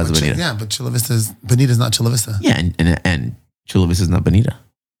into Plaza Bonita. Yeah, but Bonita's not Chula Vista. Yeah, and Chula Vista is not Bonita.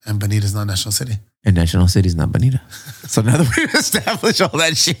 And Bonita's not National City. And National City is not Bonita. So now that we've established all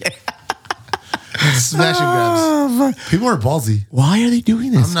that shit. Smash and grabs. People are ballsy. Why are they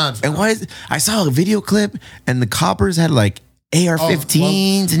doing this? I'm not. And why is I saw a video clip and the coppers had like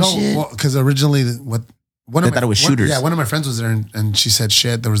AR-15s and shit. Because originally, one of thought it was shooters. One of my friends was there and she said,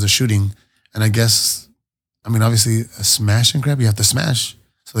 "Shit, there was a shooting." And I guess, I mean, obviously, a smash and grab, you have to smash.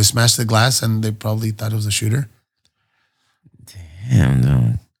 So they smashed the glass and they probably thought it was a shooter. Damn,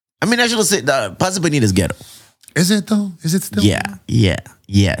 no. I mean, I should say Plaza Bonita's ghetto. Is it though? Is it still? Yeah.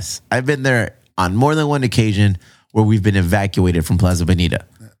 Yes. I've been there on more than one occasion where we've been evacuated from Plaza Bonita.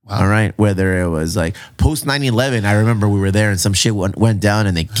 Wow. All right. Whether it was like post 9/11, I remember we were there and some shit went down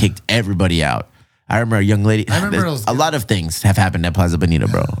and they kicked everybody out. I remember a young lady. A lot of things have happened at Plaza Bonita,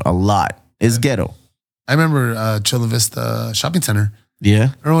 bro. A lot. It's ghetto. I remember Chula Vista Shopping Center.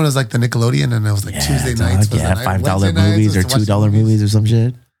 Yeah. Remember when it was like the Nickelodeon and it was like Tuesday nights? $5 movies or $2 movies or some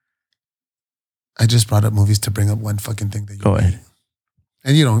shit. I just brought up movies to bring up one fucking thing that you Go ahead.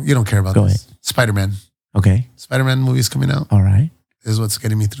 And you don't care about this. Spider-Man. Okay. Spider-Man movie's coming out. All right. This is what's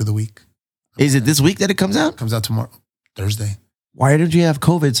getting me through the week. Is it this week that it comes out? It comes out tomorrow, Thursday. Why don't you have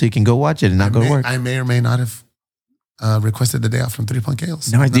COVID so you can go watch it and not go to work? I may or may not have requested the day off from 3 Punk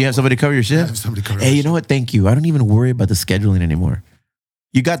Ales. No, do you have somebody cover your shit? I have somebody cover. Hey, you know what? Thank you. I don't even worry about the scheduling anymore.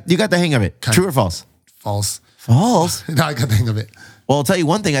 You got the hang of it. True or false? False. False? No, I got the hang of it. Well, I'll tell you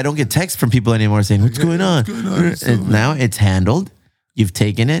one thing. I don't get texts from people anymore saying, what's going on? Now it's handled. You've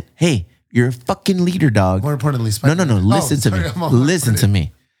taken it. Hey, you're a fucking leader, dog. More importantly, No. Listen to me. Listen to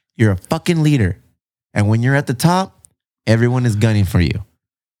me. You're a fucking leader. And when you're at the top, everyone is gunning for you.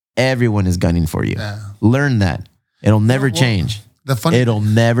 Everyone is gunning for you. Yeah. Learn that. It'll never change. It'll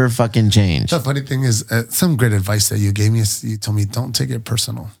never fucking change. The funny thing is, some great advice that you gave me is you told me, don't take it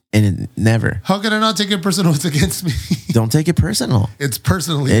personal. And it never. How can I not take it personal? It's against me. Don't take it personal. It's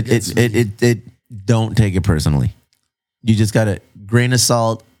personally against me. Don't take it personally. You just got to grain of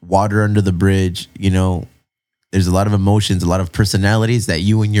salt, water under the bridge. You know, there's a lot of emotions, a lot of personalities that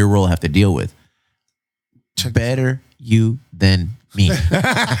you and your role have to deal with. Better you than me.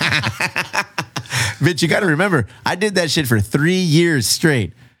 Bitch, you got to remember, I did that shit for 3 years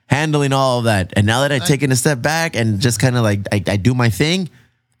straight, handling all of that. And now that I've taken a step back and just kind of like, I do my thing,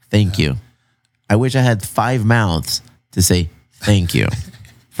 thank you. I wish I had 5 mouths to say thank you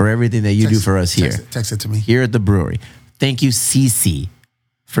for everything that you do for us here. Text it to me. Here at the brewery. Thank you, Cece,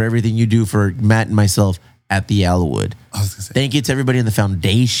 for everything you do for Matt and myself at the Alwood. Thank you to everybody in the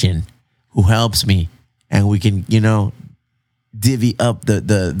foundation who helps me. And we can, divvy up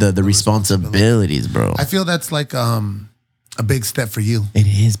the responsibilities, bro. I feel that's like a big step for you. It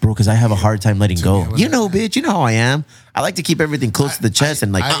is, bro, because I have a hard time letting go. Bitch, you know how I am. I like to keep everything close to the chest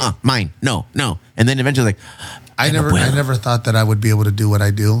and mine. No. And then eventually like, I never thought that I would be able to do what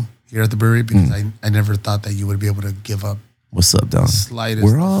I do here at the brewery because I never thought that you would be able to give up. What's up, dog?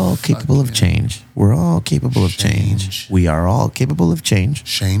 We're all capable of change. We're all capable of change. We are all capable of change.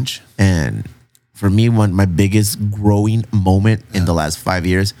 Change. And for me, my biggest growing moment in the last 5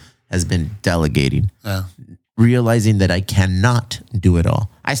 years has been delegating. Yeah. Realizing that I cannot do it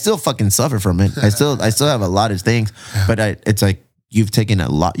all. I still fucking suffer from it. I still have a lot of things, but it's like you've taken a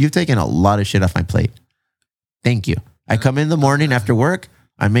lot of shit off my plate. Thank you. I come in the morning after work.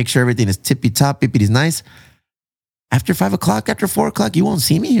 I make sure everything is tippy top, pippity nice. After 5 o'clock, after 4 o'clock, you won't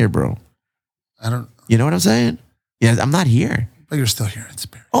see me here, bro. You know what I'm saying? Yeah, I'm not here. But you're still here in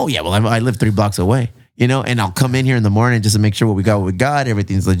spirit. Oh, yeah. Well, I live 3 blocks away, and I'll come in here in the morning just to make sure what we got,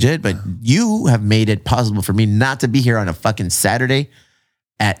 everything's legit. But you have made it possible for me not to be here on a fucking Saturday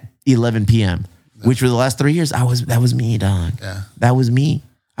at 11 p.m., which for the last 3 years, that was me, dog. Yeah. That was me.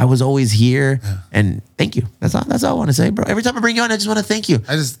 I was always here. Yeah. And thank you. That's all I want to say, bro. Every time I bring you on, I just want to thank you.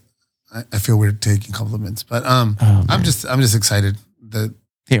 I feel weird taking compliments, but I'm just excited that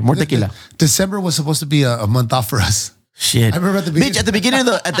here, more tequila. December was supposed to be a month off for us. Shit. I remember at the beginning. Bitch, at the beginning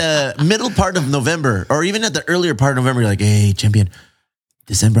at the middle part of November, or even at the earlier part of November, you're like, hey, champion,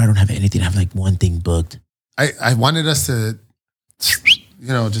 December, I don't have anything. I have like one thing booked. I wanted us to,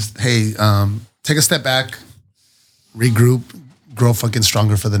 just, hey, take a step back, regroup, grow fucking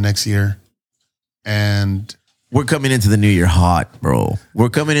stronger for the next year. And we're coming into the new year hot, bro. We're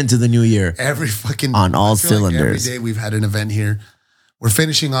coming into the new year on all cylinders. Every day we've had an event here. We're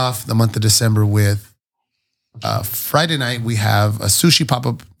finishing off the month of December with Friday night. We have a sushi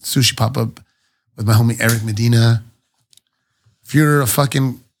pop-up with my homie Eric Medina. If you're a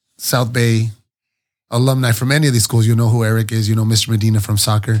fucking South Bay alumni from any of these schools, you know who Eric is. You know Mr. Medina from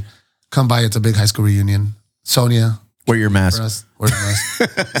soccer. Come by. It's a big high school reunion. Sonia. Wear your mask. Wear your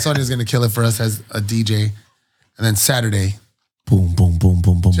mask. Sonia's going to kill it for us as a DJ. And then Saturday. Boom, boom, boom,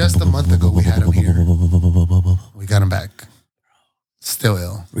 boom, boom. Just a month ago we had him here. We got him back. Still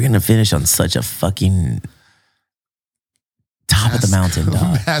ill. We're going to finish on such a fucking top of the mountain,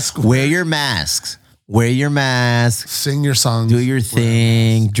 dog. Wear your masks. Wear your mask. Sing your songs. Do your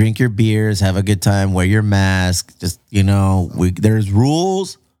thing. Drink your beers. Have a good time. Wear your mask. Just, there's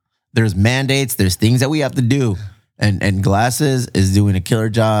rules. There's mandates. There's things that we have to do. And Glasses is doing a killer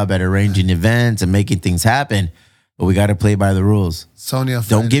job at arranging events and making things happen. But we got to play by the rules. Sonia,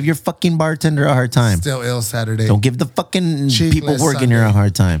 don't give your fucking bartender a hard time. Still ill Saturday. Don't give the fucking Cheekless people working Sunday. here a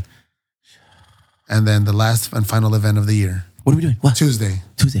hard time. And then the last and final event of the year. What are we doing? What? Tuesday.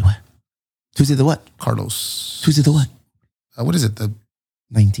 Tuesday what? Tuesday the what? Carlos. Tuesday the what? What is it? The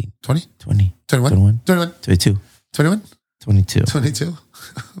 19. 20? 20. 21? 21. 21? 22. 21? 22. 22?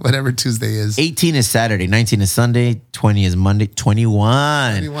 Whatever Tuesday is. 18 is Saturday. 19 is Sunday. 20 is Monday.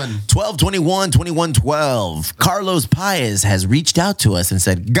 21. 21. 12, 21, 21, 12. Carlos Paez has reached out to us and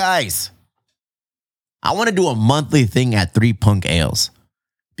said, guys, I want to do a monthly thing at 3 Punk Ales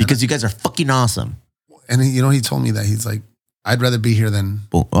because you guys are fucking awesome. And he told me that he's like, I'd rather be here than.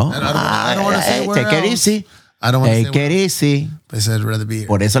 Oh, I don't want to say where take it else. easy. I don't want to say Take where it easy. But I said I'd rather be here.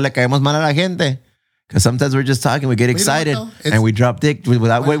 Por eso le caemos mal a la gente. Because sometimes we're just talking, we get excited, and we drop dick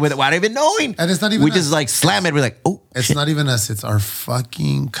without even knowing. And it's not even we us. just like slam it. We're like, oh, it's shit. not even us. It's our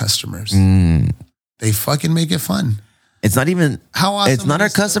fucking customers. They fucking make it fun. It's not even. How awesome it's not our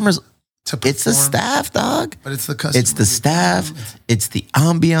customers. It's the perform. staff, dog. But it's the customers. It's the staff. It's the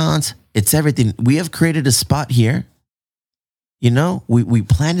ambiance. It's everything. We have created a spot here. We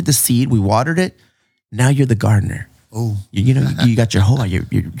planted the seed. We watered it. Now you're the gardener. Oh, you got your hoe. You're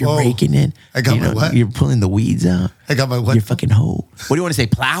raking it. I got my what? You're pulling the weeds out. I got my what? Your fucking hoe. What do you want to say?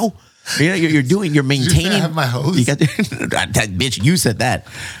 Plow? You're maintaining. I have my hose. You got that bitch. You said that.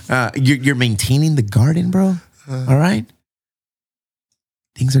 You're maintaining the garden, bro. All right.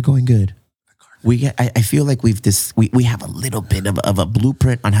 Things are going good. I feel like we have a little bit of a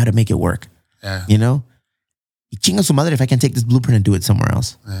blueprint on how to make it work. Yeah. Chinga su madre if I can take this blueprint and do it somewhere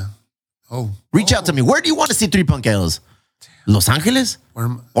else. Yeah. Oh. Reach out to me. Where do you want to see 3 Punk Ales? Los Angeles?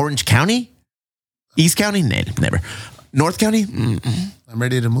 Orange County? East County? Never. North County? I'm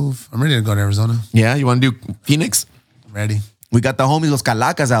ready to move. I'm ready to go to Arizona. Yeah, you want to do Phoenix? I'm ready. We got the homies Los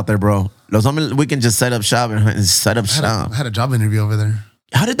Calacas out there, bro. Los homies, we can just set up shop and set up shop. I had a job interview over there.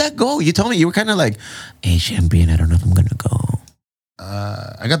 How did that go? You told me you were kind of like, hey, Champagne, I don't know if I'm going to go.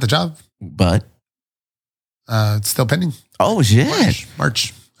 I got the job. But? It's still pending. Oh, shit.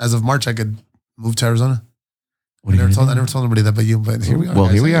 March. As of March, I could move to Arizona. I never told anybody that but you. But here we are. Well,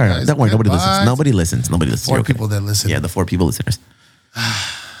 here we are. Guys, Don't worry, nobody listens. Nobody listens. 4 people that listen. Yeah, the 4 people listeners.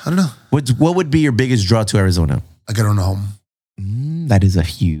 I don't know. What would be your biggest draw to Arizona? I could own a home. That is a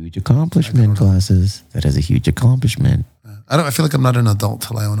huge accomplishment, Glasses. That is a huge accomplishment. I feel like I'm not an adult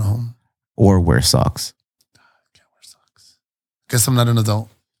till I own a home. Or wear socks. I can't wear socks. Guess I'm not an adult.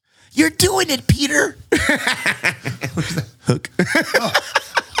 You're doing it, Peter. Hook. Oh.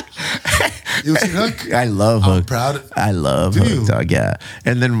 You see Hook? I love I'm Hook. proud. I love Do Hook, you? dog. Yeah.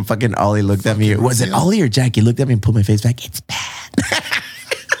 And then fucking Ollie looked at me. Was it Ollie or Jack? He looked at me and pulled my face back. It's bad.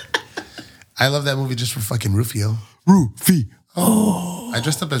 I love that movie just for fucking Rufio. Rufio. Oh. I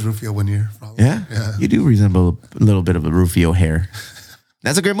dressed up as Rufio one year. Yeah? Yeah. You do resemble a little bit of a Rufio hair.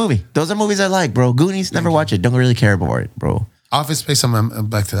 That's a great movie. Those are movies I like, bro. Goonies, never watch it. Don't really care about it, bro. Office Space, I'm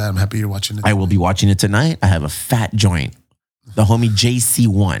back to that. I'm happy you're watching it. I will be watching it tonight. I have a fat joint. The homie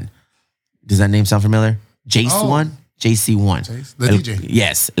JC1. Does that name sound familiar? JC1? JC1. The DJ.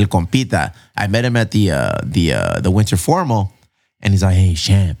 Yes, El Compita. I met him at the Winter Formal, and he's like, hey,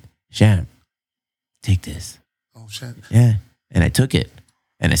 Sham, take this. Oh, shit. Yeah. And I took it,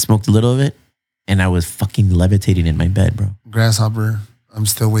 and I smoked a little of it, and I was fucking levitating in my bed, bro. Grasshopper. I'm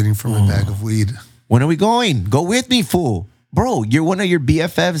still waiting for my bag of weed. When are we going? Go with me, fool. Bro, you're one of your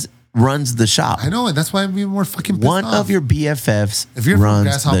BFFs runs the shop. I know, and that's why I'm even more fucking pissed One off. of your BFFs If you're from runs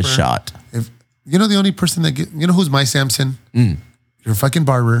Grasshopper, the shot. If you know the only person that you know who's my Samson? Your fucking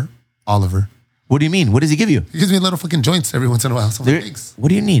barber, Oliver. What do you mean? What does he give you? He gives me little fucking joints every once in a while. So I'm like, thanks. What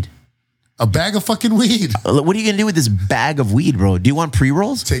do you need? A bag of fucking weed. What are you going to do with this bag of weed, bro? Do you want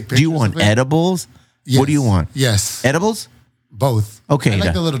pre-rolls? Take Do you pictures want of it. edibles? Yes. What do you want? Yes. Edibles? Both. Okay, I like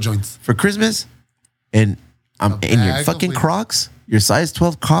now. the little joints. For Christmas? And I'm in your bag fucking of weed. Crocs? Your size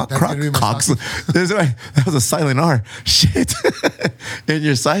 12 That's gonna be my Crocs? stocking. That was a silent R. Shit. In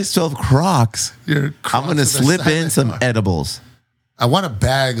your size 12 Crocs, Your Crocs I'm going to with a slip in silent some R. edibles. I want a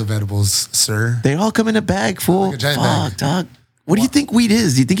bag of edibles, sir. They all come in a bag, fool. Like a giant Fuck, bag. dog. What do you think weed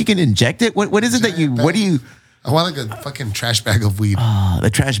is? Do you think you can inject it? What is it that you, Giant what do you, I want like a fucking trash bag of weed. the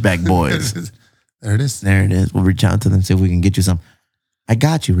trash bag boys. There it is. There it is. We'll reach out to them, see if we can get you some. I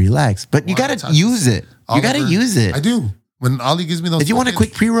got you. Relax. But you got to use it. You got to Oliver, use it. I do. When Ollie gives me those, if you want a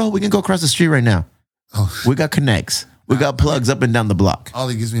quick pre-roll, we can go across the street right now. Oh. We got connects. We got plugs up and down the block.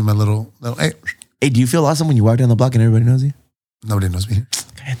 Ollie gives me my little hey. Hey, do you feel awesome when you walk down the block and everybody knows you? Nobody knows me here.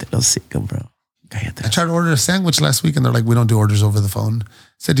 Cállate los hocico, bro. Cállate. I tried to order a sandwich last week and they're like, we don't do orders over the phone. I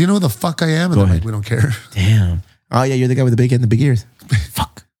said, do you know who the fuck I am? And Go they're ahead. like, we don't care. Damn. Oh, yeah, you're the guy with the big head and the big ears.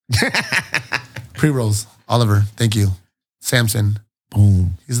 Fuck. Pre-rolls. Oliver, thank you. Samson.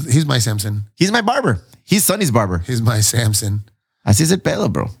 Boom. He's my Samson. He's my barber. He's Sonny's barber. He's my Samson. Así es el pelo,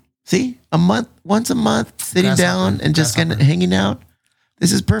 bro. See? Once a month, sitting down and just kind of hanging out.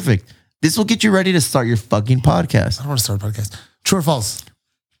 This is perfect. This will get you ready to start your fucking podcast. I don't want to start a podcast. True or false?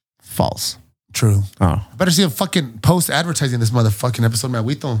 False. True. Oh. I better see a fucking post advertising this motherfucking episode, my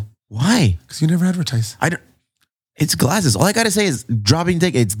Wito. Why? Because you never advertise. I don't. It's glasses. All I gotta say is dropping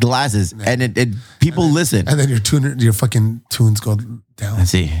dick. It's glasses, and it people listen. And then your fucking tunes go down.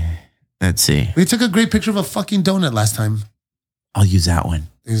 Let's see. We took a great picture of a fucking donut last time. I'll use that one.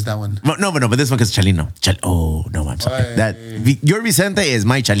 Use that one. No, but this one is Chalino. Oh no, I'm sorry. Oy. That your Vicente is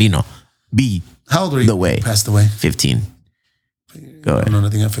my Chalino. B. How old were you? The way. Passed away. 15. Go I ahead. don't know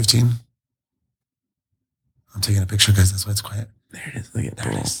nothing at 15. I'm taking a picture, guys. That's why it's quiet. There it is. Look at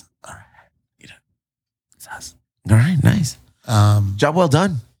There it is. All right. All right, nice. Job well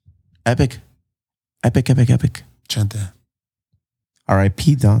done. Epic. Chante.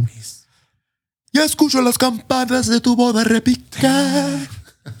 R.I.P. Don. Peace. Ya escucho las campanas de tu boda repicar.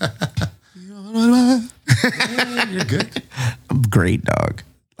 You're good. I'm great, dog.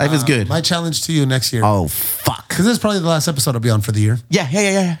 Life is good. My challenge to you next year. Oh, fuck. Because this is probably the last episode I'll be on for the year.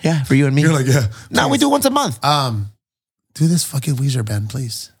 Yeah. For you and me. You're like, yeah. No, we do once a month. Do this fucking Weezer band,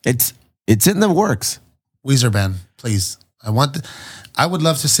 please. It's in the works. Weezer band, please. I would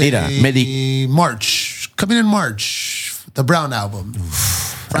love to say Mira, March. Coming in March. The Brown album.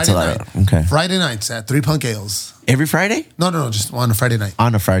 Friday night. Okay. Friday nights at 3 Punk Ales. Every Friday? No, just on a Friday night.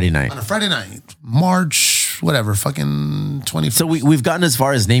 On a Friday night. On a Friday night. March, whatever, fucking 20. So we've gotten as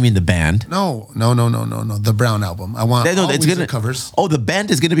far as naming the band. No. The Brown album. I want all it's Weezer gonna covers. Oh, the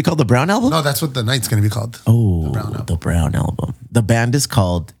band is gonna be called the Brown Album? No, that's what the night's going to be called. Oh, The Brown album. The band is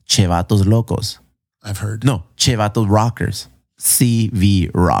called Che Vatos Locos. I've heard. No, Che Vatos Rockers. CV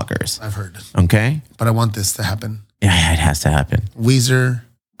Rockers. I've heard. Okay? But I want this to happen. Yeah, it has to happen. Weezer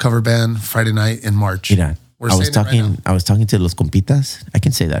cover band Friday night in March. Mira, We're I was saying it right now. I was talking to Los Compitas. I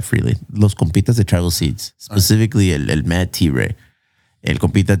can say that freely. Los Compitas de Tribal Seeds. Specifically el Mad T-Ray. El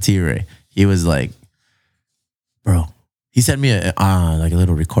Compita T-Ray. He was like, bro. He sent me a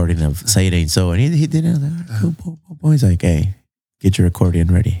little recording of Say It Ain't So. And he did it. I was like, cool, boom. He's like, hey, get your accordion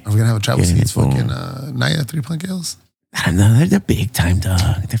ready. Are we going to have a Tribal Getting Seeds it, boom. fucking night at 3 Punk Ales? I don't know. They're big time, dog.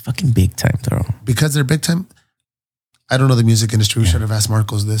 They're fucking big time, bro. Because they're big time? I don't know the music industry. We should have asked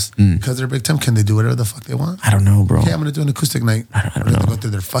Marcos this. Because they're big time, can they do whatever the fuck they want? I don't know, bro. Okay, I'm going to do an acoustic night. I don't We're going to know. go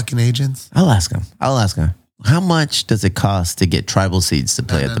through their fucking agents. I'll ask him. How much does it cost to get Tribal Seeds to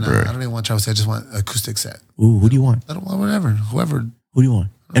play at the brewery? I don't even want Tribal Seeds. I just want acoustic set. Ooh, who do you want? I don't want whatever. Whoever. Who do you want?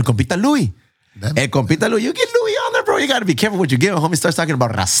 El Compita Louis. Them. El Compita Louis. You get Louis on there, bro. You got to be careful what you give him. Homie starts talking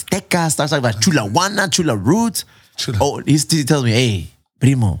about Rasteca, starts talking about Chulawana, Chula Roots. Oh, he tells me, hey,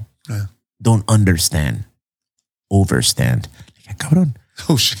 primo, don't understand. Overstand. Like, cabrón.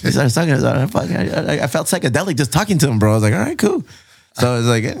 Oh, shit. He starts talking. I felt psychedelic just talking to him, bro. I was like, all right, cool. So I was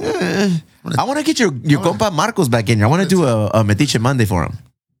like, I want to get your compa Marcos back in here. I want to do a Metiche Monday for him.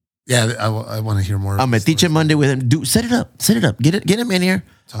 Yeah, I want to hear more. A Metiche Monday with him. Set it up. Get him in here.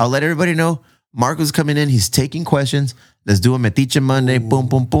 I'll let everybody know. Marco's coming in. He's taking questions. Let's do a Metiche Monday. Boom,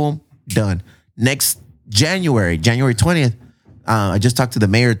 boom, boom. Done. Next January 20th. I just talked to the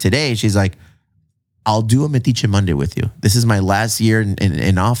mayor today. She's like, I'll do a Metiche Monday with you. This is my last year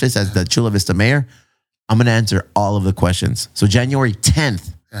in office as the Chula Vista mayor. I'm going to answer all of the questions. So January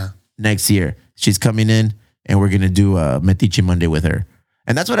 10th next year, she's coming in and we're going to do a Metiche Monday with her.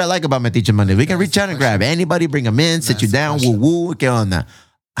 And that's what I like about Metiche Monday. We can reach out and grab anybody, bring them in, sit you down, woo, get on that.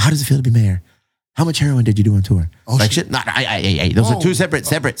 How does it feel to be mayor? How much heroin did you do on tour? Oh, like shit. shit? No, those are two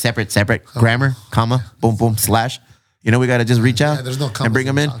separate. Grammar, comma, boom, boom, slash. You know, we got to just reach out there's no commas and bring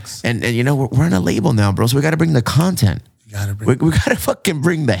them in. box. And you know, we're on a label now, bro. So we got to bring the content. You gotta bring. We got to fucking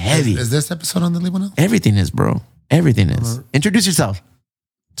bring the heavy. Is this episode on the label now? Everything is, bro. Everything is. Introduce yourself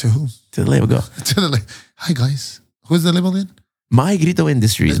To who? to the label. Go. To the label. Hi guys. Who's the label in? My Grito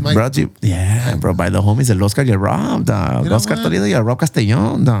Industries It's my- brought to you, bro, by the homies at Oscar y el Rob, dog. You know Oscar what? Toledo y el Rob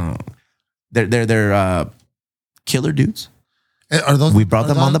Castellón, dog. They're killer dudes. Are those? We brought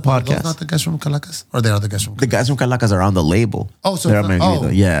them on the Are podcast. those not the guys from Calacas? Or they are the guys from? The guys from Calacas are on the label. Oh, so they're it's on not- My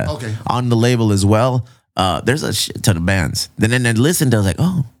Grito. Yeah. okay. On the label as well. There's a shit ton of bands. Then I listened, I was like,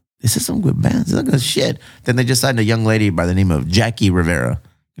 oh, this is some good bands. This is good shit. Then they just signed a young lady by the name of Jackie Rivera.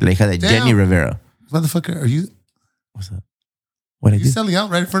 La hija de Jenny Rivera. Motherfucker, are you? What's up? What Are you selling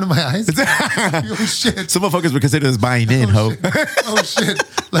out right in front of my eyes? Oh shit! Some motherfuckers would consider this buying in, ho. Oh shit!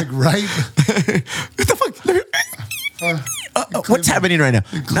 Like right? What the fuck? What's happening right now?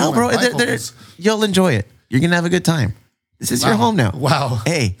 No, bro. You'll enjoy it. You're gonna have a good time. This is your home now. Wow.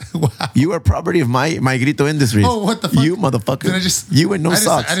 Hey, you are property of my Grito Industries. Oh, what the fuck? You motherfucker. You and no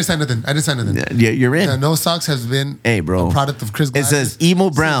socks. I just signed nothing. Yeah, you're in. No Socks has been a product of Chris Glasses. It says Emo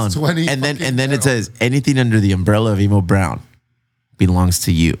Brown. And then it says anything under the umbrella of Emo Brown belongs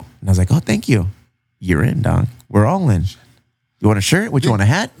to you. And I was like, oh, thank you. You're in, dog. We're all in. You want a shirt? You want a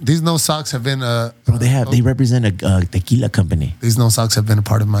hat? These No Socks have been bro, they represent a tequila company. These No Socks have been a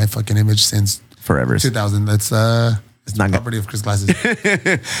part of my fucking image since forever. 2000. That's it's not property of Chris Glasses.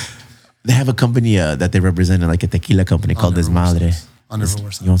 They have a company that they represent, like a tequila company called Desmadre. I'll never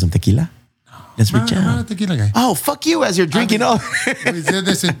wear some. You want some tequila? Let's reach out. I'm not a tequila guy. Oh, fuck you as you're drinking. I've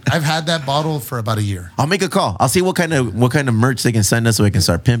had that bottle for about a year. I'll make a call. I'll see what kind of merch they can send us so we can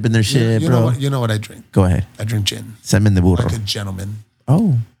start pimping their shit, bro. You know what I drink? Go ahead. I drink gin. Semen de burro. Like a gentleman.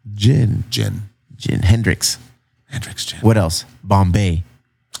 Oh, gin. Gin. Hendrix. Gin. What else? Bombay.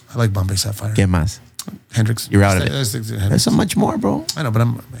 I like Bombay Sapphire. ¿Qué más? Hendrix. You're out of it. There's so much more, bro. I know, but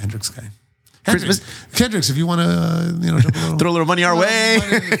I'm a Hendrix guy. Hendrix, if you want to, throw a little money our way.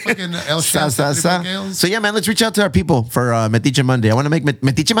 Fucking El So yeah, man, let's reach out to our people for Metiche Monday. I want to make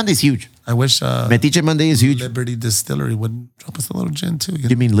Metiche Monday is huge. I wish Metiche Monday is huge. Liberty Distillery would drop us a little gin too.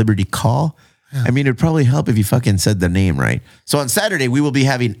 You mean Liberty Call? Yeah. I mean, it'd probably help if you fucking said the name right. So on Saturday, we will be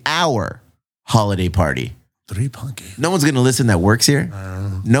having our holiday party. 3 Punky. No one's going to listen that works here.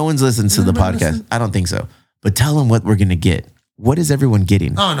 No one's listened to the podcast. Listen? I don't think so. But tell them what we're going to get. What is everyone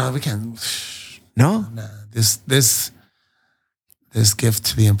getting? Oh, no, we can't. No? Nah. This gift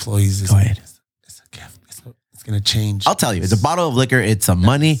to the employees is Go ahead. It's a gift. It's going to change. I'll tell you. It's a bottle of liquor. It's some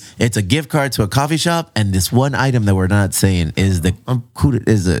money. It's a gift card to a coffee shop. And this one item that we're not saying is the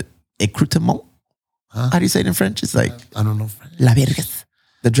écroutement. Huh? How do you say it in French? It's like I don't know French. La Vergas.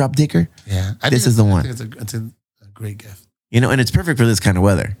 The drop dicker. Yeah. This is the one. I think it's a great gift. You know, and it's perfect for this kind of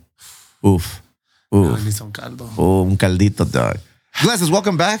weather. Oof. I need some caldo. Oh, un caldito, dog. Glasses,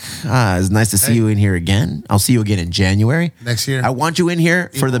 welcome back. It's nice to see you in here again. I'll see you again in January. Next year. I want you in here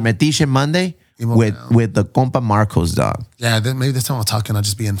for the Metiche Monday with the compa Marcos, dog. Yeah, then maybe this time I'll talk and I'll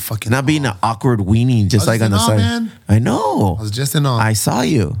just be in fucking not being an awkward weenie just like on the side. Man. I know. I was just in awe. I saw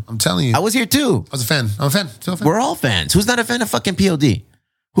you. I'm telling you. I was here too. I was a fan. I'm a fan. Still a fan. We're all fans. Who's not a fan of fucking POD?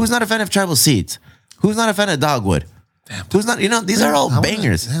 Who's not a fan of Tribal Seeds? Who's not a fan of Dogwood? Damn. Who's not, these are all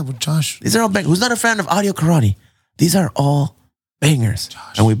bangers. Yeah, with Josh. These are all bangers. Who's not a fan of Audio Karate? These are all bangers.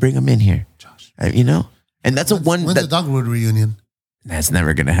 Josh. And we bring them in here. Josh. And that's when's the Dogwood reunion? That's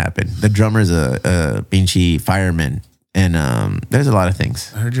never going to happen. The drummer's a pinchy fireman. And there's a lot of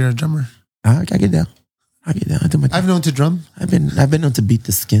things. I heard you're a drummer. I get down. I do my thing. I've known to drum. I've been known to beat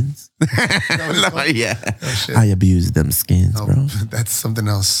the skins. Yeah. Oh, I abuse them skins, bro. That's something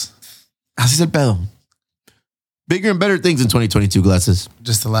else. Así es el pedo. Bigger and better things in 2022, Glasses.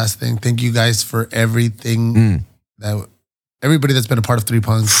 Just the last thing. Thank you guys for everything. Everybody that's been a part of 3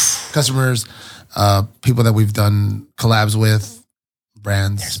 Punks, customers, people that we've done collabs with,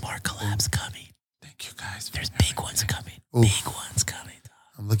 brands. There's more collabs coming. Thank you guys. There's big ones coming. Oof. Big ones coming. Dog.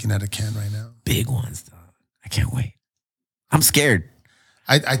 I'm looking at a can right now. Big ones, dog. I can't wait. I'm scared.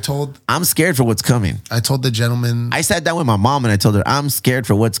 I'm scared for what's coming. I told the gentleman. I sat down with my mom and I told her, I'm scared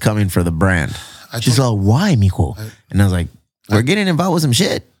for what's coming for the brand. She's like, why, mijo? And I was like, we're getting involved with some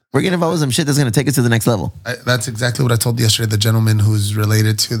shit. We're getting involved with some shit that's going to take us to the next level. That's exactly what I told yesterday. The gentleman who's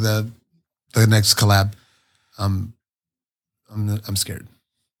related to the next collab. I'm scared.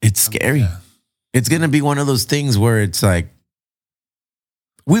 It's scary. Yeah. It's going to be one of those things where it's like,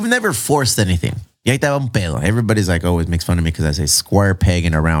 we've never forced anything. Everybody's like, always makes fun of me because I say square peg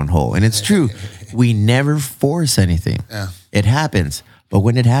in a round hole. And it's true. We never force anything. Yeah. It happens. But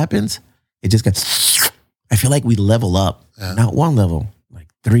when it happens, it just gets, I feel like we level up. Yeah. Not one level, like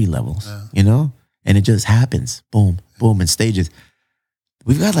 3 levels, And it just happens. Boom, boom, in stages.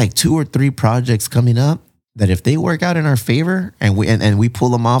 We've got like 2 or 3 projects coming up that if they work out in our favor and we pull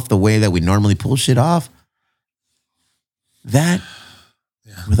them off the way that we normally pull shit off, that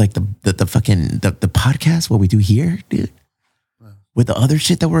with like the fucking the podcast, what we do here, dude, with the other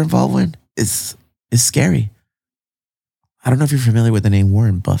shit that we're involved in, is scary. I don't know if you're familiar with the name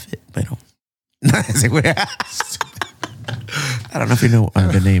Warren Buffett, but I don't know if you know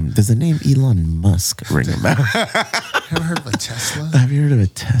the name. Does the name Elon Musk ring a bell? Ever heard of a Tesla? Have you heard of a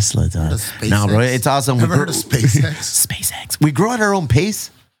Tesla, dog? No, bro, it's awesome. Ever heard of SpaceX? SpaceX. We grow at our own pace,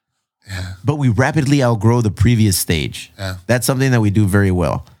 Yeah. But we rapidly outgrow the previous stage. Yeah. That's something that we do very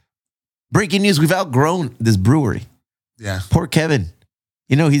well. Breaking news, we've outgrown this brewery. Yeah. Poor Kevin.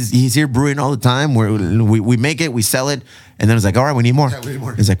 You know, he's here brewing all the time. We make it, we sell it, and then it's like, all right, we need more. Yeah, we need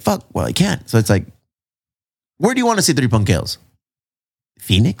more. He's like, fuck, well, I can't. So it's like, where do you want to see 3 Punk Ales?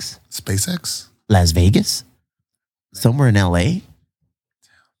 Phoenix? SpaceX? Las Vegas? Somewhere in LA?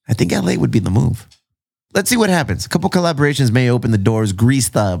 I think LA would be the move. Let's see what happens. A couple collaborations may open the doors, grease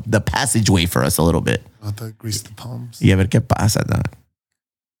the passageway for us a little bit. Grease the palms. Y a ver qué pasa, dog.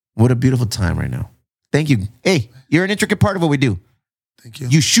 What a beautiful time right now. Thank you. Hey, you're an intricate part of what we do. Thank you.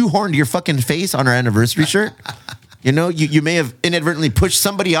 You shoehorned your fucking face on our anniversary shirt. You know, you may have inadvertently pushed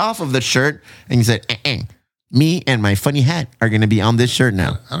somebody off of the shirt and you said, me and my funny hat are going to be on this shirt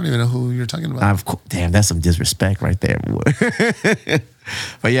now. I don't even know who you're talking about. Damn, that's some disrespect right there.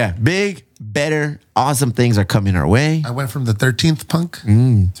 But yeah, big, better, awesome things are coming our way. I went from the 13th punk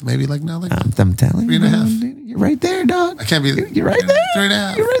to maybe like now. Like I'm telling you. 3.5. You're right there, dog. I can't be. You're right there.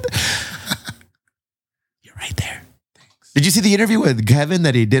 3.5. You're right there. You're right there. Thanks. Did you see the interview with Kevin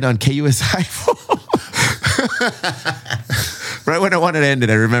that he did on KUSI? Right when I wanted to end it,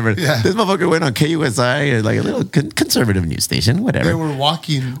 I remember this motherfucker went on KUSI, like a little conservative news station, whatever. They were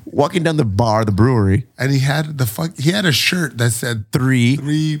walking down the bar, the brewery, and he had a shirt that said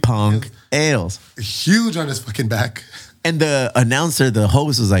 3 Punk Ales, huge on his fucking back. And the announcer, the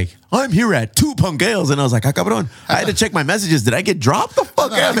host, was like, "I'm here at 2 Punk Ales," and I was like, "Cabrón!" I had to check my messages. Did I get dropped? The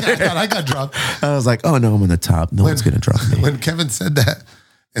fuck out of there? I got dropped. I was like, "Oh no, I'm on the top. No one's gonna drop me." When Kevin said that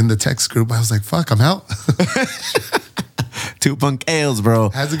in the text group, I was like, "Fuck, I'm out." 2 Punk Ales, bro.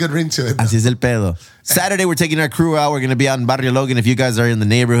 Has a good ring to it. Así es el pedo. Saturday, we're taking our crew out. We're going to be out in Barrio Logan. If you guys are in the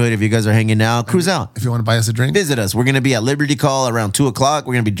neighborhood, if you guys are hanging out, cruise out. If you want to buy us a drink, visit us. We're going to be at Liberty Call around 2 o'clock.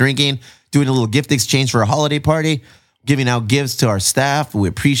 We're going to be drinking, doing a little gift exchange for a holiday party, giving out gifts to our staff. We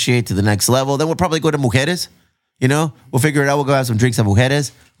appreciate to the next level. Then we'll probably go to Mujeres. You know, we'll figure it out. We'll go have some drinks at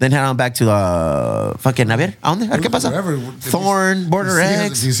Mujeres. Then head on back to fucking, a ver, ¿a dónde? ¿Qué pasa? Thorn, Border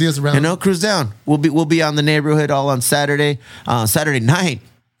X. Do you see us around? You know, cruise down. We'll be on the neighborhood all on Saturday. Saturday night,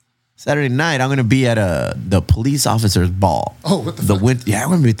 I'm going to be at the police officer's ball. Oh, what the fuck? Yeah,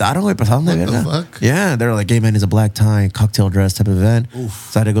 we're going to be, I don't know, pasaron de verga. What the fuck? Yeah, they're like, hey man, it's a black tie, cocktail dress type of event. Oof.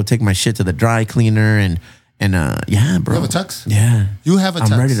 So I had to go take my shit to the dry cleaner and yeah, bro. You have a tux? Yeah. You have a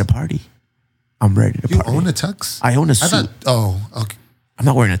tux? I'm ready to party. You own a tux? I own a suit. Okay. I'm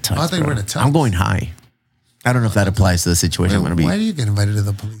not wearing a tux. I thought you were wearing a tux. I'm going high. I don't know if that applies to the situation I'm going to be. Why do you get invited to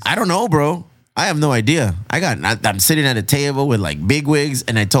the police? I don't know, bro. I have no idea. I'm sitting at a table with like big wigs,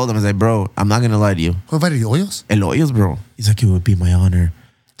 and I told him, I was like, bro, I'm not going to lie to you. Who invited you? Hoyos? El Hoyos, bro. He's like, it would be my honor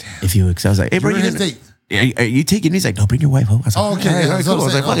if you accept. I was like, hey, bro, You were his date? Are you taking me? He's like, no, bring your wife home. I was like, okay. all right, Yeah, that's cool. what I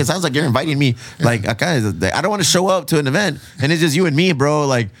was I'm like, fuck, saying. it sounds like you're inviting me. Like, I don't want to show up to an event, and it's just you and me, bro.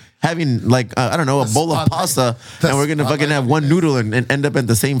 Like, having like I don't know, a bowl of pasta, and we're gonna fucking have one noodle and end up at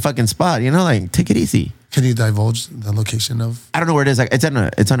the same fucking spot. You know, like take it easy. Can you divulge the location of? I don't know where it is. Like it's at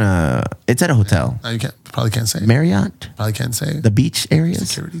a hotel. No, you probably can't say. Marriott, Probably can't say. the beach areas.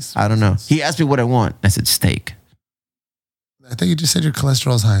 Securities. I don't know. He asked me what I want. I said steak. I think you just said your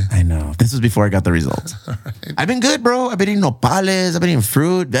cholesterol's high. I know. This was before I got the results. Right. I've been good, bro. I've been eating nopales. I've been eating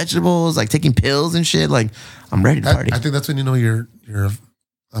fruit, vegetables, like taking pills and shit. Like I'm ready to party. I think that's when you know you're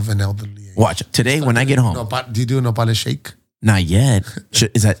of an elderly age. Watch today when I get home. Do you do a nopales shake? Not yet.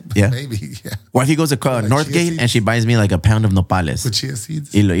 Is that yeah? Maybe, yeah. What if he goes to Like Northgate chia seeds? and she buys me like a pound of nopales? With chia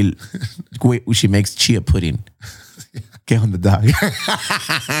seeds? Wait, she makes chia pudding. Get on the dog.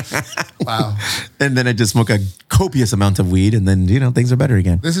 Wow. And then I just smoke a copious amount of weed, and then things are better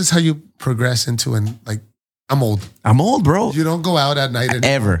again. This is how you progress into I'm old. I'm old, bro. You don't go out at night anymore.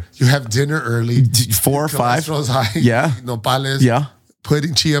 Ever. You have dinner early. 4 or 5. Cholesterol's high. Yeah. Nopales. Yeah.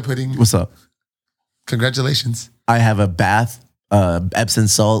 Pudding, chia pudding. What's up? Congratulations. I have a bath, Epsom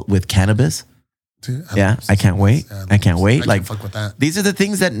salt with cannabis. Dude, I can't wait. Yeah, I can't wait. I can't fuck with that. These are the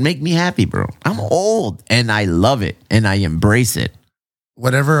things that make me happy, bro. I'm old and I love it and I embrace it.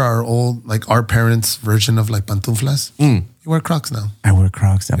 Whatever our parents' version of pantuflas, you wear Crocs now. I wear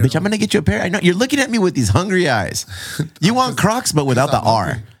Crocs now. Bitch, I'm going to get you a pair. I know you're looking at me with these hungry eyes. You want Crocs, but without the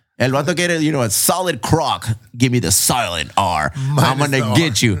R. El vato quiere, a solid Croc. Give me the silent R. I'm going to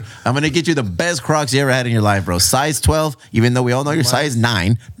get you. I'm going to get you the best Crocs you ever had in your life, bro. Size 12, even though we all know you're size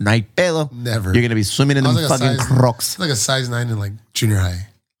 9. No hay pedo. Never. You're going to be swimming in them fucking Crocs. It's like a size 9 in junior high.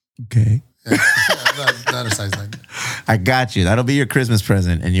 Okay. Yeah, not a size 9. I got you. That'll be your Christmas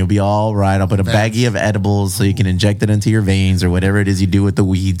present, and you'll be all right. I'll put a baggie of edibles so you can inject it into your veins or whatever it is you do with the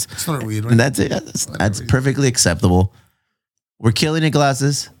weeds. It's not weed, right? And that's it. That's perfectly acceptable. We're killing it,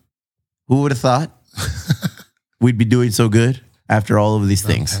 glasses. Who would have thought we'd be doing so good after all of these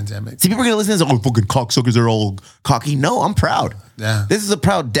things. Pandemic. See, people are going to listen to this, fucking cocksuckers are all cocky. No, I'm proud. Yeah. This is a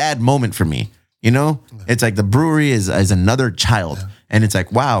proud dad moment for me. You know, it's like the brewery is another child. And it's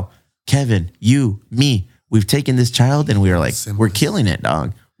like, wow, Kevin, you, me, we've taken this child and we are like, we're killing it,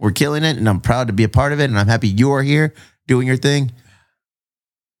 dog. We're killing it. And I'm proud to be a part of it. And I'm happy you are here doing your thing.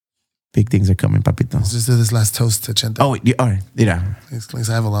 Big things are coming, papito. Let's just do this last toast to Chente. Oh, all right. Yeah. Thanks.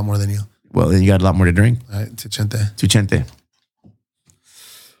 I have a lot more than you. Well, then you got a lot more to drink. All right, to Chente. To Chente.